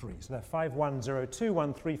 3. So they're 5, 1, 0, 2,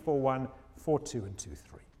 1, 3, 4, 1, 4, 2, and 2,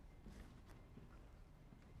 3.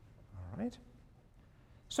 All right.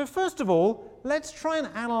 So first of all, let's try and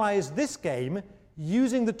analyze this game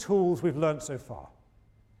using the tools we've learned so far.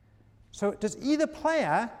 So does either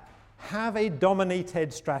player have a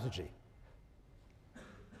dominated strategy?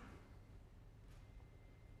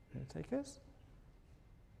 Any takers?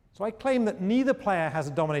 So I claim that neither player has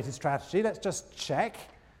a dominated strategy. Let's just check.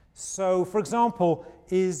 So for example,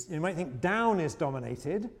 you might think down is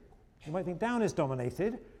dominated. You might think down is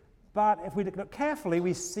dominated. But if we look carefully,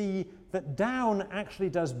 we see that down actually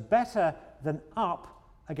does better than up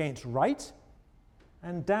against right,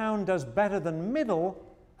 and down does better than middle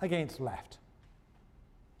against left.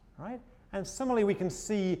 Right? And similarly, we can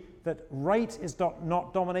see that right is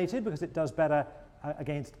not dominated because it does better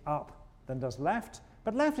against up than does left,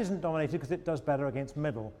 but left isn't dominated because it does better against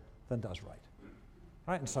middle than does right.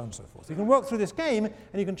 Right, and so on and so forth. You can work through this game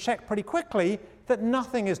and you can check pretty quickly that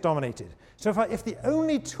nothing is dominated. So if the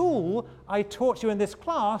only tool I taught you in this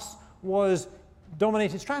class was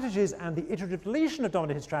dominated strategies and the iterative deletion of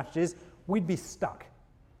dominated strategies, we'd be stuck.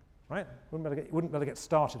 Right? Wouldn't be able to get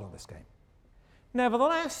started on this game.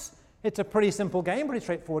 Nevertheless, it's a pretty simple game, pretty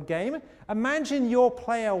straightforward game. Imagine you're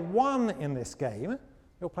player 1 in this game.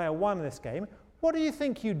 You're player 1 in this game. What do you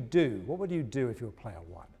think you'd do? What would you do if you were player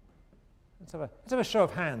 1? Let's have a show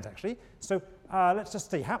of hands, actually. So let's just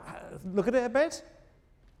see. Look at it a bit.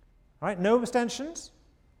 All right, no abstentions.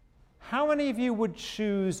 How many of you would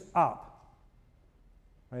choose up?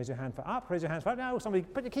 Raise your hand for up. Raise your hands for up. No, somebody,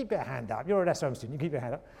 but you keep your hand up. You're an SOM student. You keep your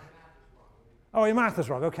hand up. Oh, your math is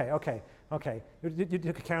wrong. Okay. You did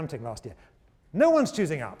accounting last year. No one's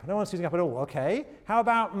choosing up. No one's choosing up at all. Okay. How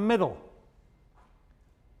about middle?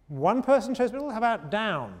 One person chose middle. How about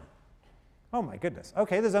down? Oh my goodness.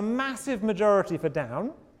 Okay, there's a massive majority for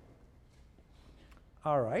down.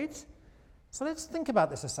 All right. So let's think about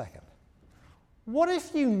this a second. What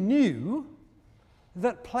if you knew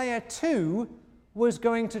that player 2 was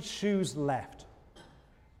going to choose left?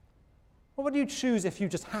 What would you choose if you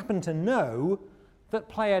just happened to know that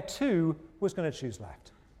player 2 was going to choose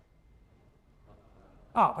left?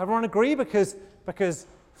 Up. Everyone agree? Because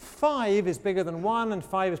 5 is bigger than 1 and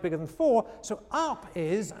 5 is bigger than 4. So up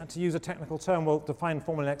is, and to use a technical term we'll define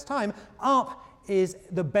formally next time, up is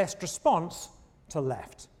the best response to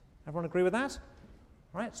left. Everyone agree with that?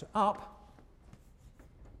 Right, so up,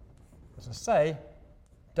 as I say,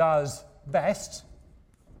 does best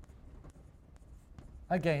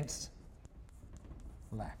against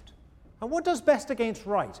left. And what does best against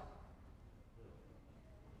right?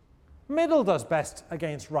 Middle does best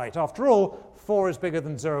against right. After all, 4 is bigger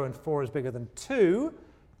than 0 and 4 is bigger than 2.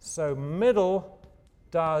 So middle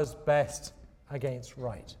does best against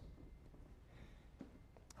right.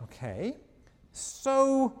 Okay,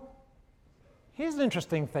 so here's an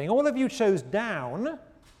interesting thing. All of you chose down,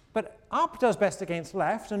 but up does best against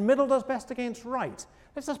left and middle does best against right.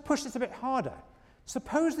 Let's just push this a bit harder.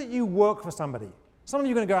 Suppose that you work for somebody. Some of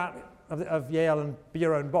you are going to go out of Yale and be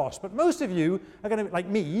your own boss, but most of you are going to, like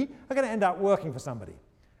me, are going to end up working for somebody.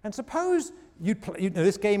 And suppose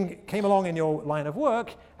this game came along in your line of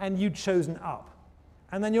work and you'd chosen up.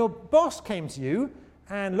 And then your boss came to you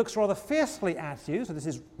and looks rather fiercely at you, so this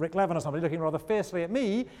is Rick Levin or somebody looking rather fiercely at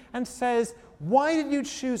me, and says, why did you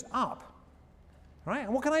choose up? Right?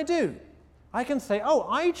 And what can I do? I can say, oh,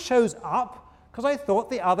 I chose up because I thought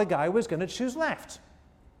the other guy was going to choose left.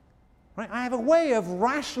 Right? I have a way of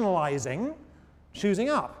rationalizing choosing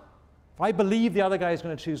up. if I believe the other guy is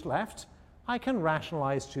going to choose left, I can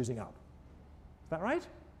rationalize choosing up. Is that right?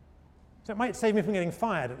 So it might save me from getting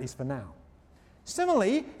fired, at least for now.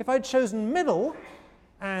 Similarly, if I'd chosen middle,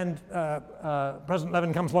 and President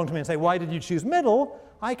Levin comes along to me and say, why did you choose middle?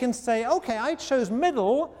 I can say, OK, I chose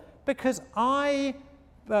middle because I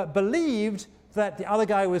believed that the other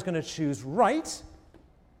guy was going to choose right,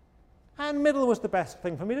 and middle was the best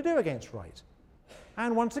thing for me to do against right.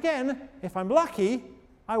 And once again, if I'm lucky,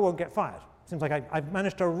 I won't get fired. Seems like I've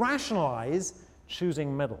managed to rationalize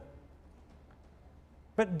choosing middle.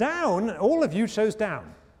 But down, all of you chose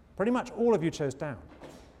down. Pretty much all of you chose down.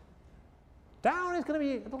 Down is going to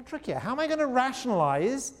be a little trickier. How am I going to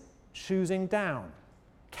rationalize choosing down?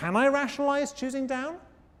 Can I rationalize choosing down?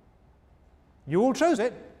 You all chose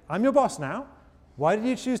it. I'm your boss now. Why did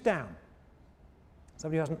you choose down?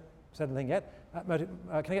 Somebody who hasn't said anything yet. Can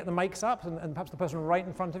I get the mics up and perhaps the person right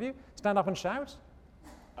in front of you? Stand up and shout.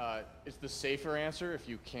 It's the safer answer if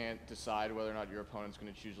you can't decide whether or not your opponent's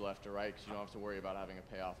going to choose left or right, because you don't have to worry about having a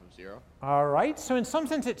payoff of 0. All right. So in some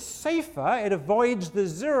sense, it's safer. It avoids the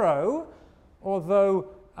 0, although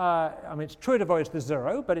I mean, it's true it avoids the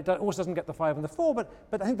 0, but it also doesn't get the 5 and the 4. But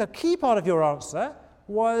I think the key part of your answer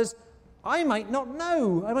was I might not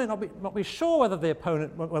know. I might not be sure whether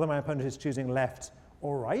my opponent is choosing left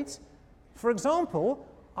or right. For example,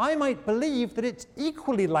 I might believe that it's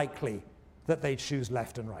equally likely that they choose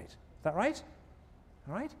left and right. Is that right?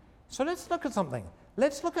 All right. So let's look at something.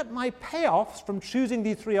 Let's look at my payoffs from choosing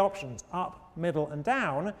these 3 options, up, middle, and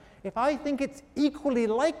down, if I think it's equally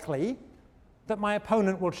likely that my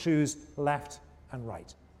opponent will choose left and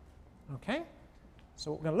right. Okay?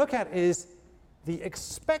 So what we're going to look at is the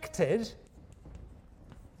expected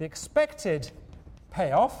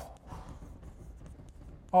payoff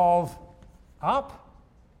of up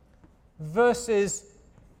versus,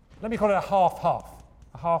 let me call it a half-half.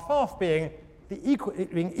 A half-half being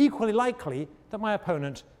being equally likely that my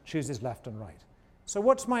opponent chooses left and right. So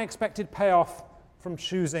what's my expected payoff from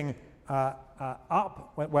choosing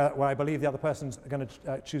up, where I believe the other person's going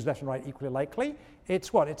to choose left and right equally likely?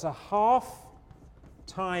 It's what? It's a half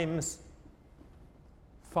times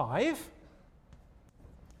 5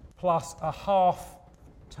 plus a half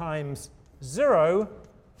times 0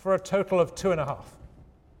 for a total of 2.5.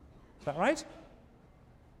 Is that right?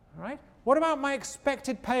 All right. What about my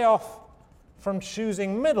expected payoff from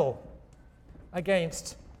choosing middle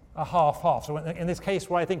against a half-half? So in this case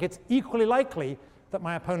where I think it's equally likely that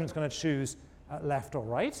my opponent's going to choose left or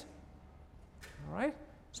right. All right.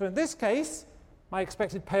 So in this case, my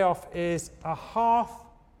expected payoff is a half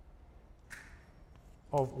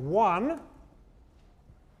of 1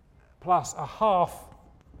 plus a half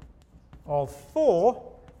of 4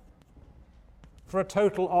 for a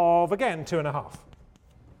total of, again, 2.5.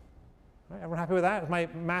 Right, everyone happy with that? Is my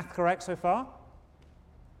math correct so far?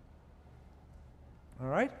 All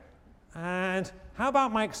right. And how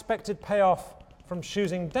about my expected payoff from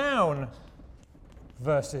choosing down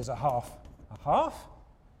versus a half? A half.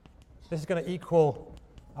 This is going to equal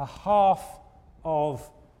a half of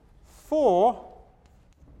 4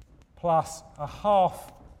 plus a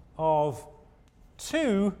half of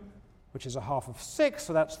 2, which is a half of 6,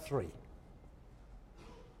 so that's 3.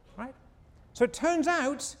 Right? So it turns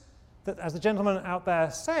out that, as the gentleman out there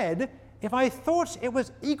said, if I thought it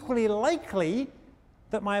was equally likely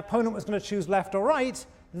that my opponent was going to choose left or right,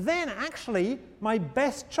 then actually my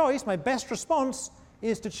best choice, my best response,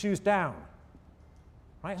 is to choose down.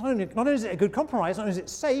 Right? Not only is it a good compromise, not only is it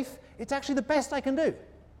safe, it's actually the best I can do.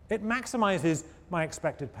 It maximizes my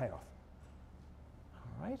expected payoff.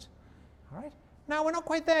 All right? All right? Now, we're not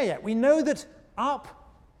quite there yet. We know that up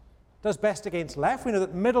does best against left, we know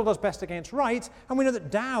that middle does best against right, and we know that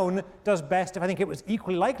down does best if I think it was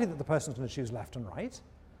equally likely that the person's going to choose left and right.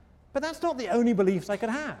 But that's not the only beliefs I could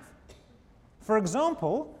have. For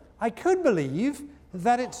example, I could believe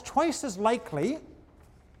that it's twice as likely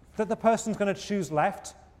that the person's going to choose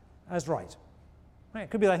left as right. Right? It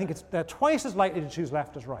could be that I think they're twice as likely to choose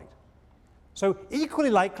left as right. So equally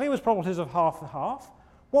likely was probabilities of half and half.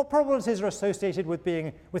 What probabilities are associated with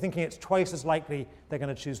thinking it's twice as likely they're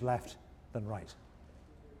going to choose left than right?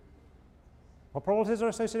 What probabilities are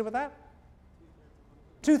associated with that?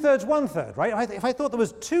 2/3, 1/3, right? If I thought there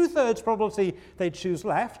was 2/3 probability they'd choose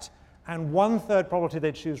left and 1/3 probability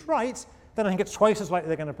they'd choose right, then I think it's twice as likely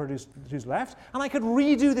they're going to choose left. And I could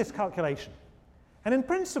redo this calculation. And in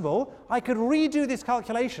principle, I could redo this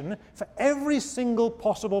calculation for every single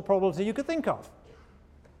possible probability you could think of,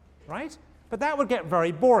 right? But that would get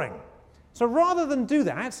very boring. So rather than do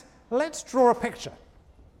that, let's draw a picture.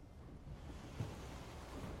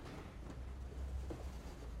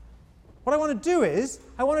 what I want to do is,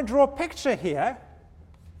 I want to draw a picture here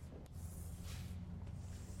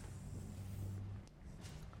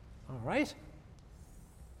all right,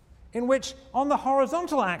 in which on the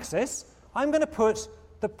horizontal axis, I'm going to put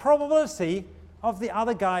the probability of the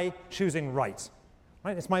other guy choosing right.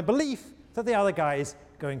 Right? It's my belief that the other guy is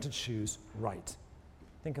going to choose right.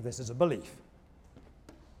 Think of this as a belief.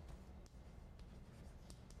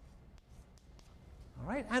 All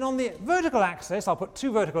right, and on the vertical axis, I'll put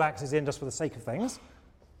two vertical axes in just for the sake of things.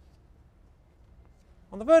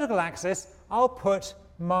 On the vertical axis, I'll put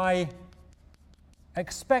my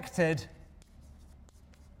expected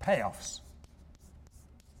payoffs.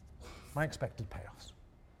 My expected payoffs.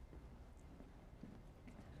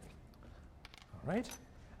 All right,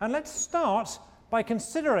 and let's start by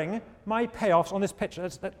considering my payoffs on this picture.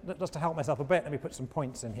 Just to help myself a bit, let me put some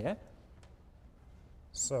points in here.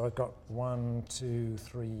 So I've got 1, 2,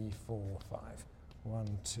 3, 4, 5.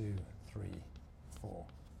 1, 2, 3, 4,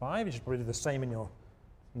 5. You should probably do the same in your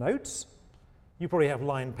notes. You probably have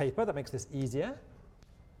lined paper. That makes this easier.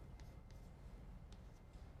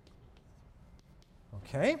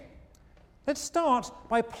 Okay. Let's start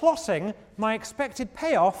by plotting my expected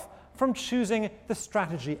payoff from choosing the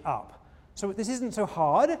strategy up. So this isn't so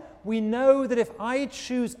hard. We know that if I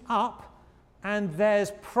choose up and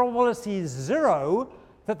there's probability 0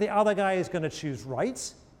 that the other guy is going to choose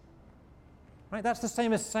right. Right? That's the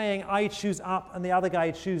same as saying I choose up and the other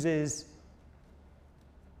guy chooses.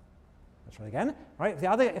 Let's try again. Right?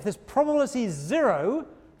 If there's probability 0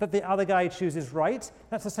 that the other guy chooses right,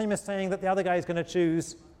 that's the same as saying that the other guy is going to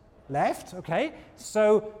choose left. Okay.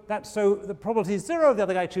 So the probability 0 of the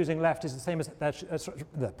other guy choosing left is the same as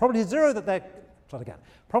the probability 0 that they're. Start again.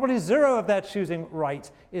 Probability 0 of their choosing right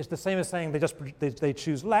is the same as saying they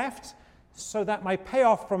choose left. So that my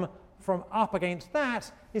payoff from up against that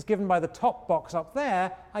is given by the top box up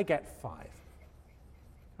there. I get 5. All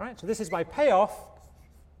right, so this is my payoff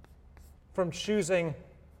from choosing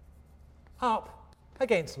up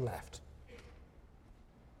against left.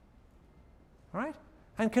 All right,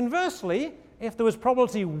 and conversely, if there was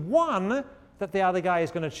probability 1 that the other guy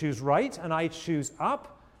is going to choose right and I choose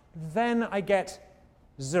up, then I get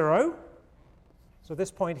 0. So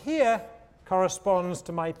this point here corresponds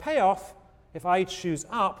to my payoff if I choose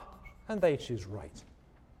up and they choose right.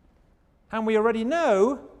 And we already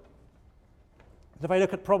know that if I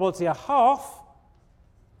look at probability 1/2,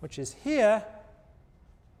 which is here,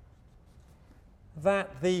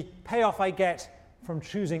 that the payoff I get from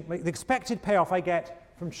choosing, the expected payoff I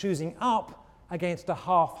get from choosing up against a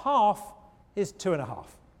 1/2 is 2.5.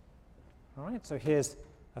 All right, so here's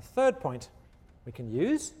a third point we can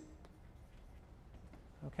use.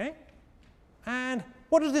 Okay, and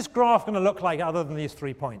what is this graph going to look like other than these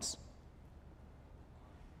 3 points?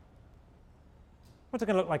 What's it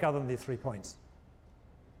going to look like other than these 3 points?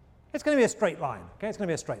 It's going to be a straight line. Okay, it's going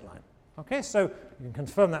to be a straight line. Okay, so you can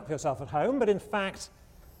confirm that for yourself at home, but in fact,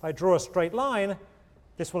 if I draw a straight line,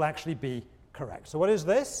 this will actually be correct. So what is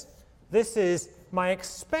this? This is my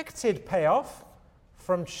expected payoff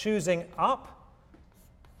from choosing up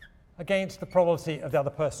against the probability of the other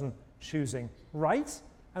person choosing right.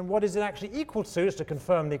 And what is it actually equal to, just to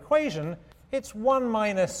confirm the equation? It's 1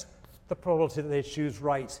 minus the probability that they choose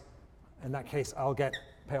right. In that case, I'll get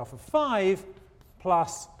a payoff of 5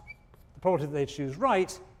 plus the probability that they choose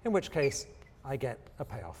right, in which case I get a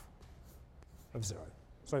payoff of 0.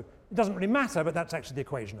 So it doesn't really matter, but that's actually the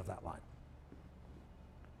equation of that line.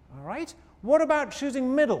 All right, what about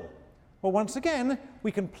choosing middle? Well, once again,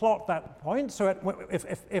 we can plot that point. So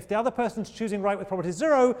if the other person's choosing right with probability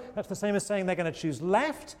 0, that's the same as saying they're going to choose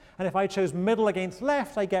left. And if I chose middle against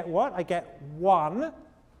left, I get what? I get 1. I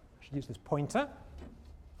should use this pointer.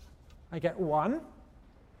 I get 1.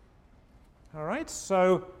 All right,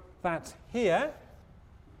 so that's here.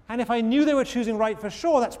 And if I knew they were choosing right for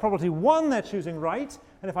sure, that's probability 1 they're choosing right.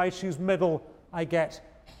 And if I choose middle, I get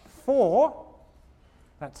 4.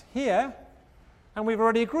 That's here. And we've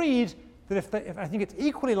already agreed that if I think it's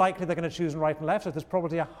equally likely they're going to choose right and left, so if there's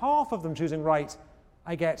probably 1/2 of them choosing right,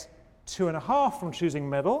 I get 2.5 from choosing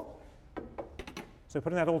middle. So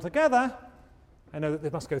putting that all together, I know that they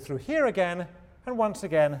must go through here again, and once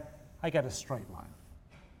again, I get a straight line.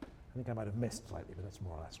 I think I might have missed slightly, but that's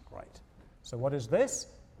more or less right. So what is this?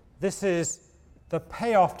 This is the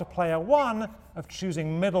payoff to player 1 of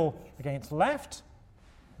choosing middle against left.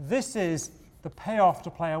 This is the payoff to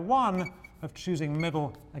player 1 of choosing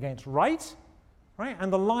middle against right,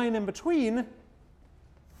 and the line in between,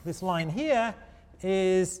 this line here,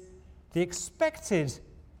 is the expected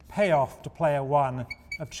payoff to player 1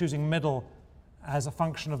 of choosing middle as a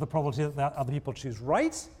function of the probability that the other people choose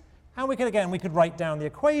right. And we could write down the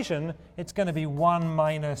equation. It's going to be 1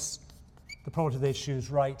 minus the probability they choose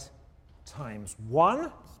right times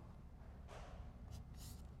 1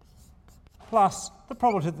 plus the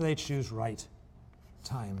probability that they choose right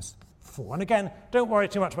times 4. And again, don't worry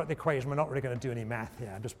too much about the equation. We're not really going to do any math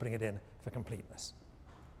here. I'm just putting it in for completeness.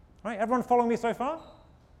 All right, everyone following me so far?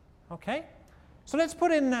 OK. So let's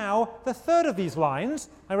put in now the third of these lines.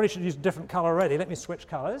 I really should use a different color already. Let me switch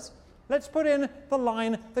colors. Let's put in the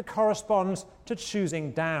line that corresponds to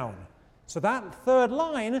choosing down. So that third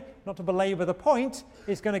line, not to belabor the point,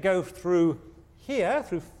 is going to go through here,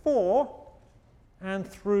 through 4, and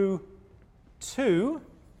through 2.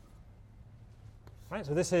 Right,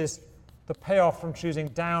 so this is the payoff from choosing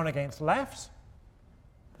down against left.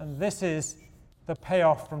 And this is the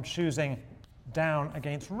payoff from choosing down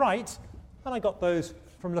against right. And I got those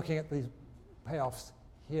from looking at these payoffs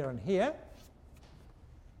here and here.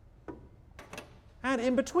 And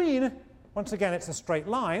in between, once again, it's a straight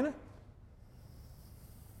line.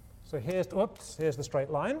 So here's the straight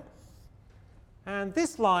line. And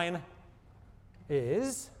this line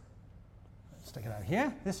is, let's stick it out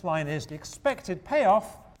here, this line is the expected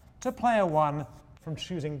payoff to player 1 from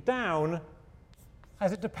choosing down,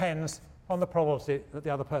 as it depends on the probability that the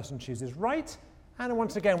other person chooses right. And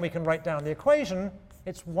once again, we can write down the equation.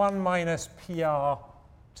 It's 1 minus PR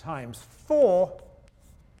times 4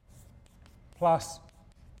 plus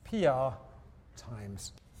PR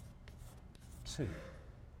times 2.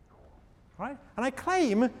 Right? And I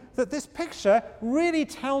claim that this picture really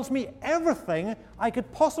tells me everything I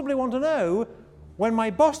could possibly want to know when my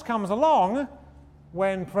boss comes along,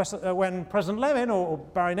 when President Levin or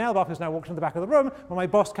Barry Nailbach, who's now walked in the back of the room, when my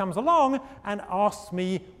boss comes along and asks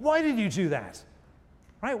me, why did you do that?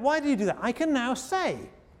 Right? Why did you do that? I can now say.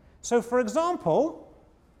 So for example,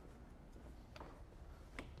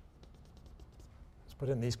 let's put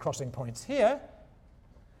in these crossing points here.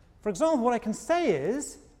 For example, what I can say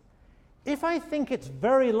is, if I think it's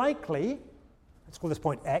very likely, let's call this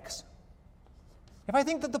point x, if I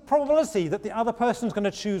think that the probability that the other person is going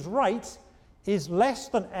to choose right is less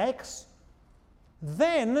than x,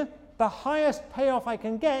 then the highest payoff I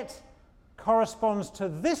can get corresponds to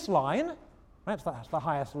this line. That's the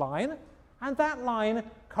highest line. And that line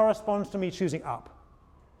corresponds to me choosing up.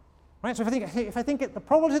 Right? So if I think the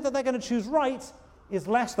probability that they're going to choose right is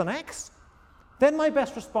less than x, then my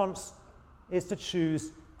best response is to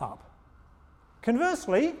choose up.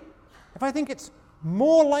 Conversely, if I think it's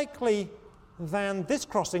more likely than this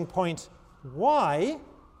crossing point y,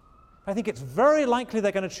 I think it's very likely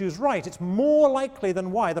they're going to choose right, it's more likely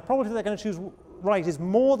than y, the probability they're going to choose right is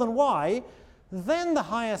more than y, then the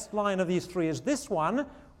highest line of these three is this one,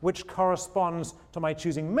 which corresponds to my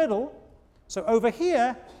choosing middle. So over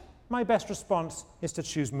here, my best response is to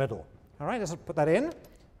choose middle. All right, let's put that in.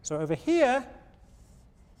 So over here,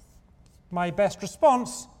 my best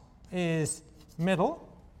response is middle.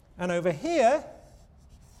 And over here,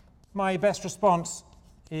 my best response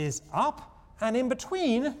is up. And in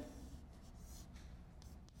between,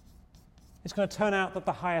 it's going to turn out that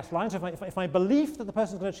the highest line, so if my belief that the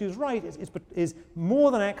person is going to choose right is more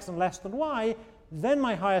than x and less than y, then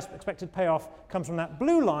my highest expected payoff comes from that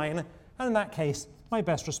blue line, and in that case, my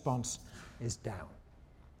best response is down.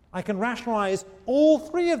 I can rationalize all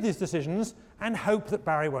three of these decisions and hope that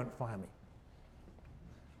Barry won't fire me.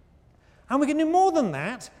 And we can do more than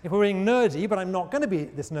that if we're being nerdy, but I'm not going to be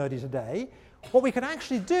this nerdy today. What we could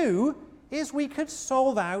actually do is we could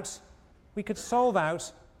solve out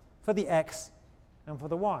for the x and for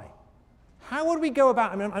the y. How would we go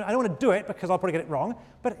about, I mean, I don't want to do it because I'll probably get it wrong,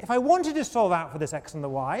 but if I wanted to solve out for this x and the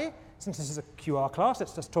y, since this is a QR class,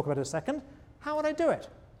 let's just talk about it a second, how would I do it?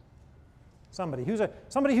 Somebody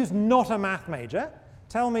who's not a math major,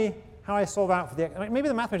 tell me how I solve out for the x. I mean, maybe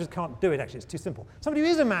the math majors can't do it, actually, it's too simple. Somebody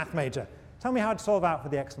who is a math major, tell me how I'd solve out for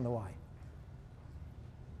the x and the y.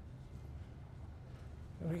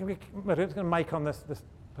 We're going to mic on this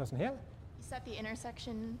person here. Set the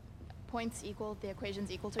intersection points equal, the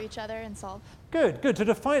equations equal to each other, and solve. Good.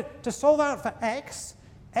 To solve out for x,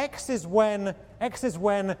 x is when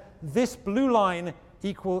this blue line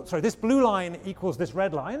equals this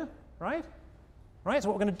red line, right? Right. So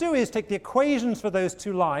what we're going to do is take the equations for those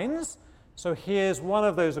two lines. So here's one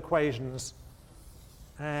of those equations,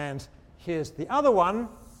 and here's the other one.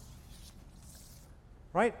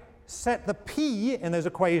 Right. Set the p in those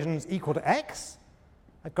equations equal to x.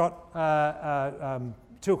 I've got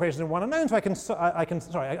two equations and one unknown, so I've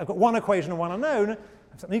got one equation and one unknown.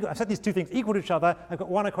 I've set these two things equal to each other. I've got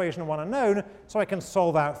one equation and one unknown, so I can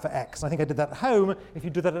solve out for x. I think I did that at home. If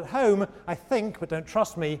you do that at home, I think, but don't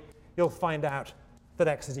trust me, you'll find out that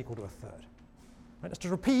x is equal to a third. Right, just to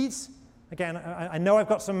repeat, again, I know I've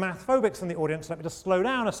got some math phobics in the audience, so let me just slow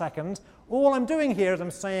down a second. All I'm doing here is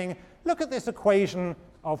I'm saying, look at this equation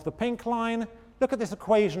of the pink line, look at this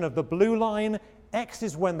equation of the blue line. X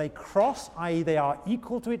is when they cross, i.e. they are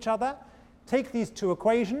equal to each other. Take these two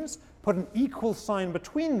equations, put an equal sign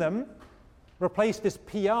between them, replace this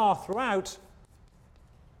PR throughout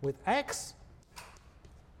with X.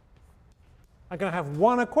 I'm going to have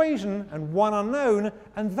one equation and one unknown,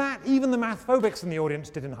 and that even the math phobics in the audience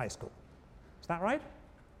did in high school. Is that right?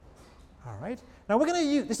 All right. Now we're going to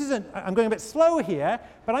use, I'm going a bit slow here,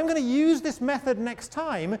 but I'm going to use this method next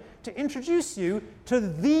time to introduce you to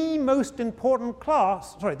the most important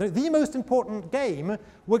the most important game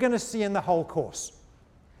we're going to see in the whole course.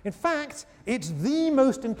 In fact, it's the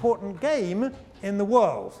most important game in the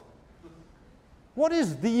world. What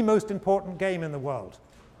is the most important game in the world?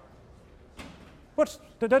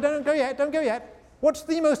 Don't go yet. What's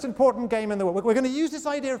the most important game in the world? We're going to use this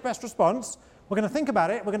idea of best response. We're going to think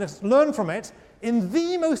about it. We're going to learn from it in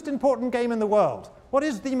the most important game in the world. What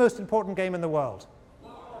is the most important game in the world?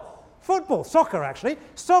 Football. Soccer, actually.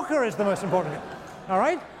 Soccer is the most important game. All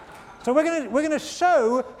right? So we're going to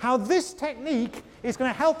show how this technique is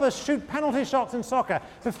going to help us shoot penalty shots in soccer.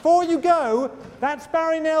 Before you go, that's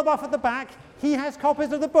Barry Nailbuff at the back. He has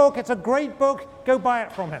copies of the book. It's a great book. Go buy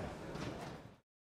it from him.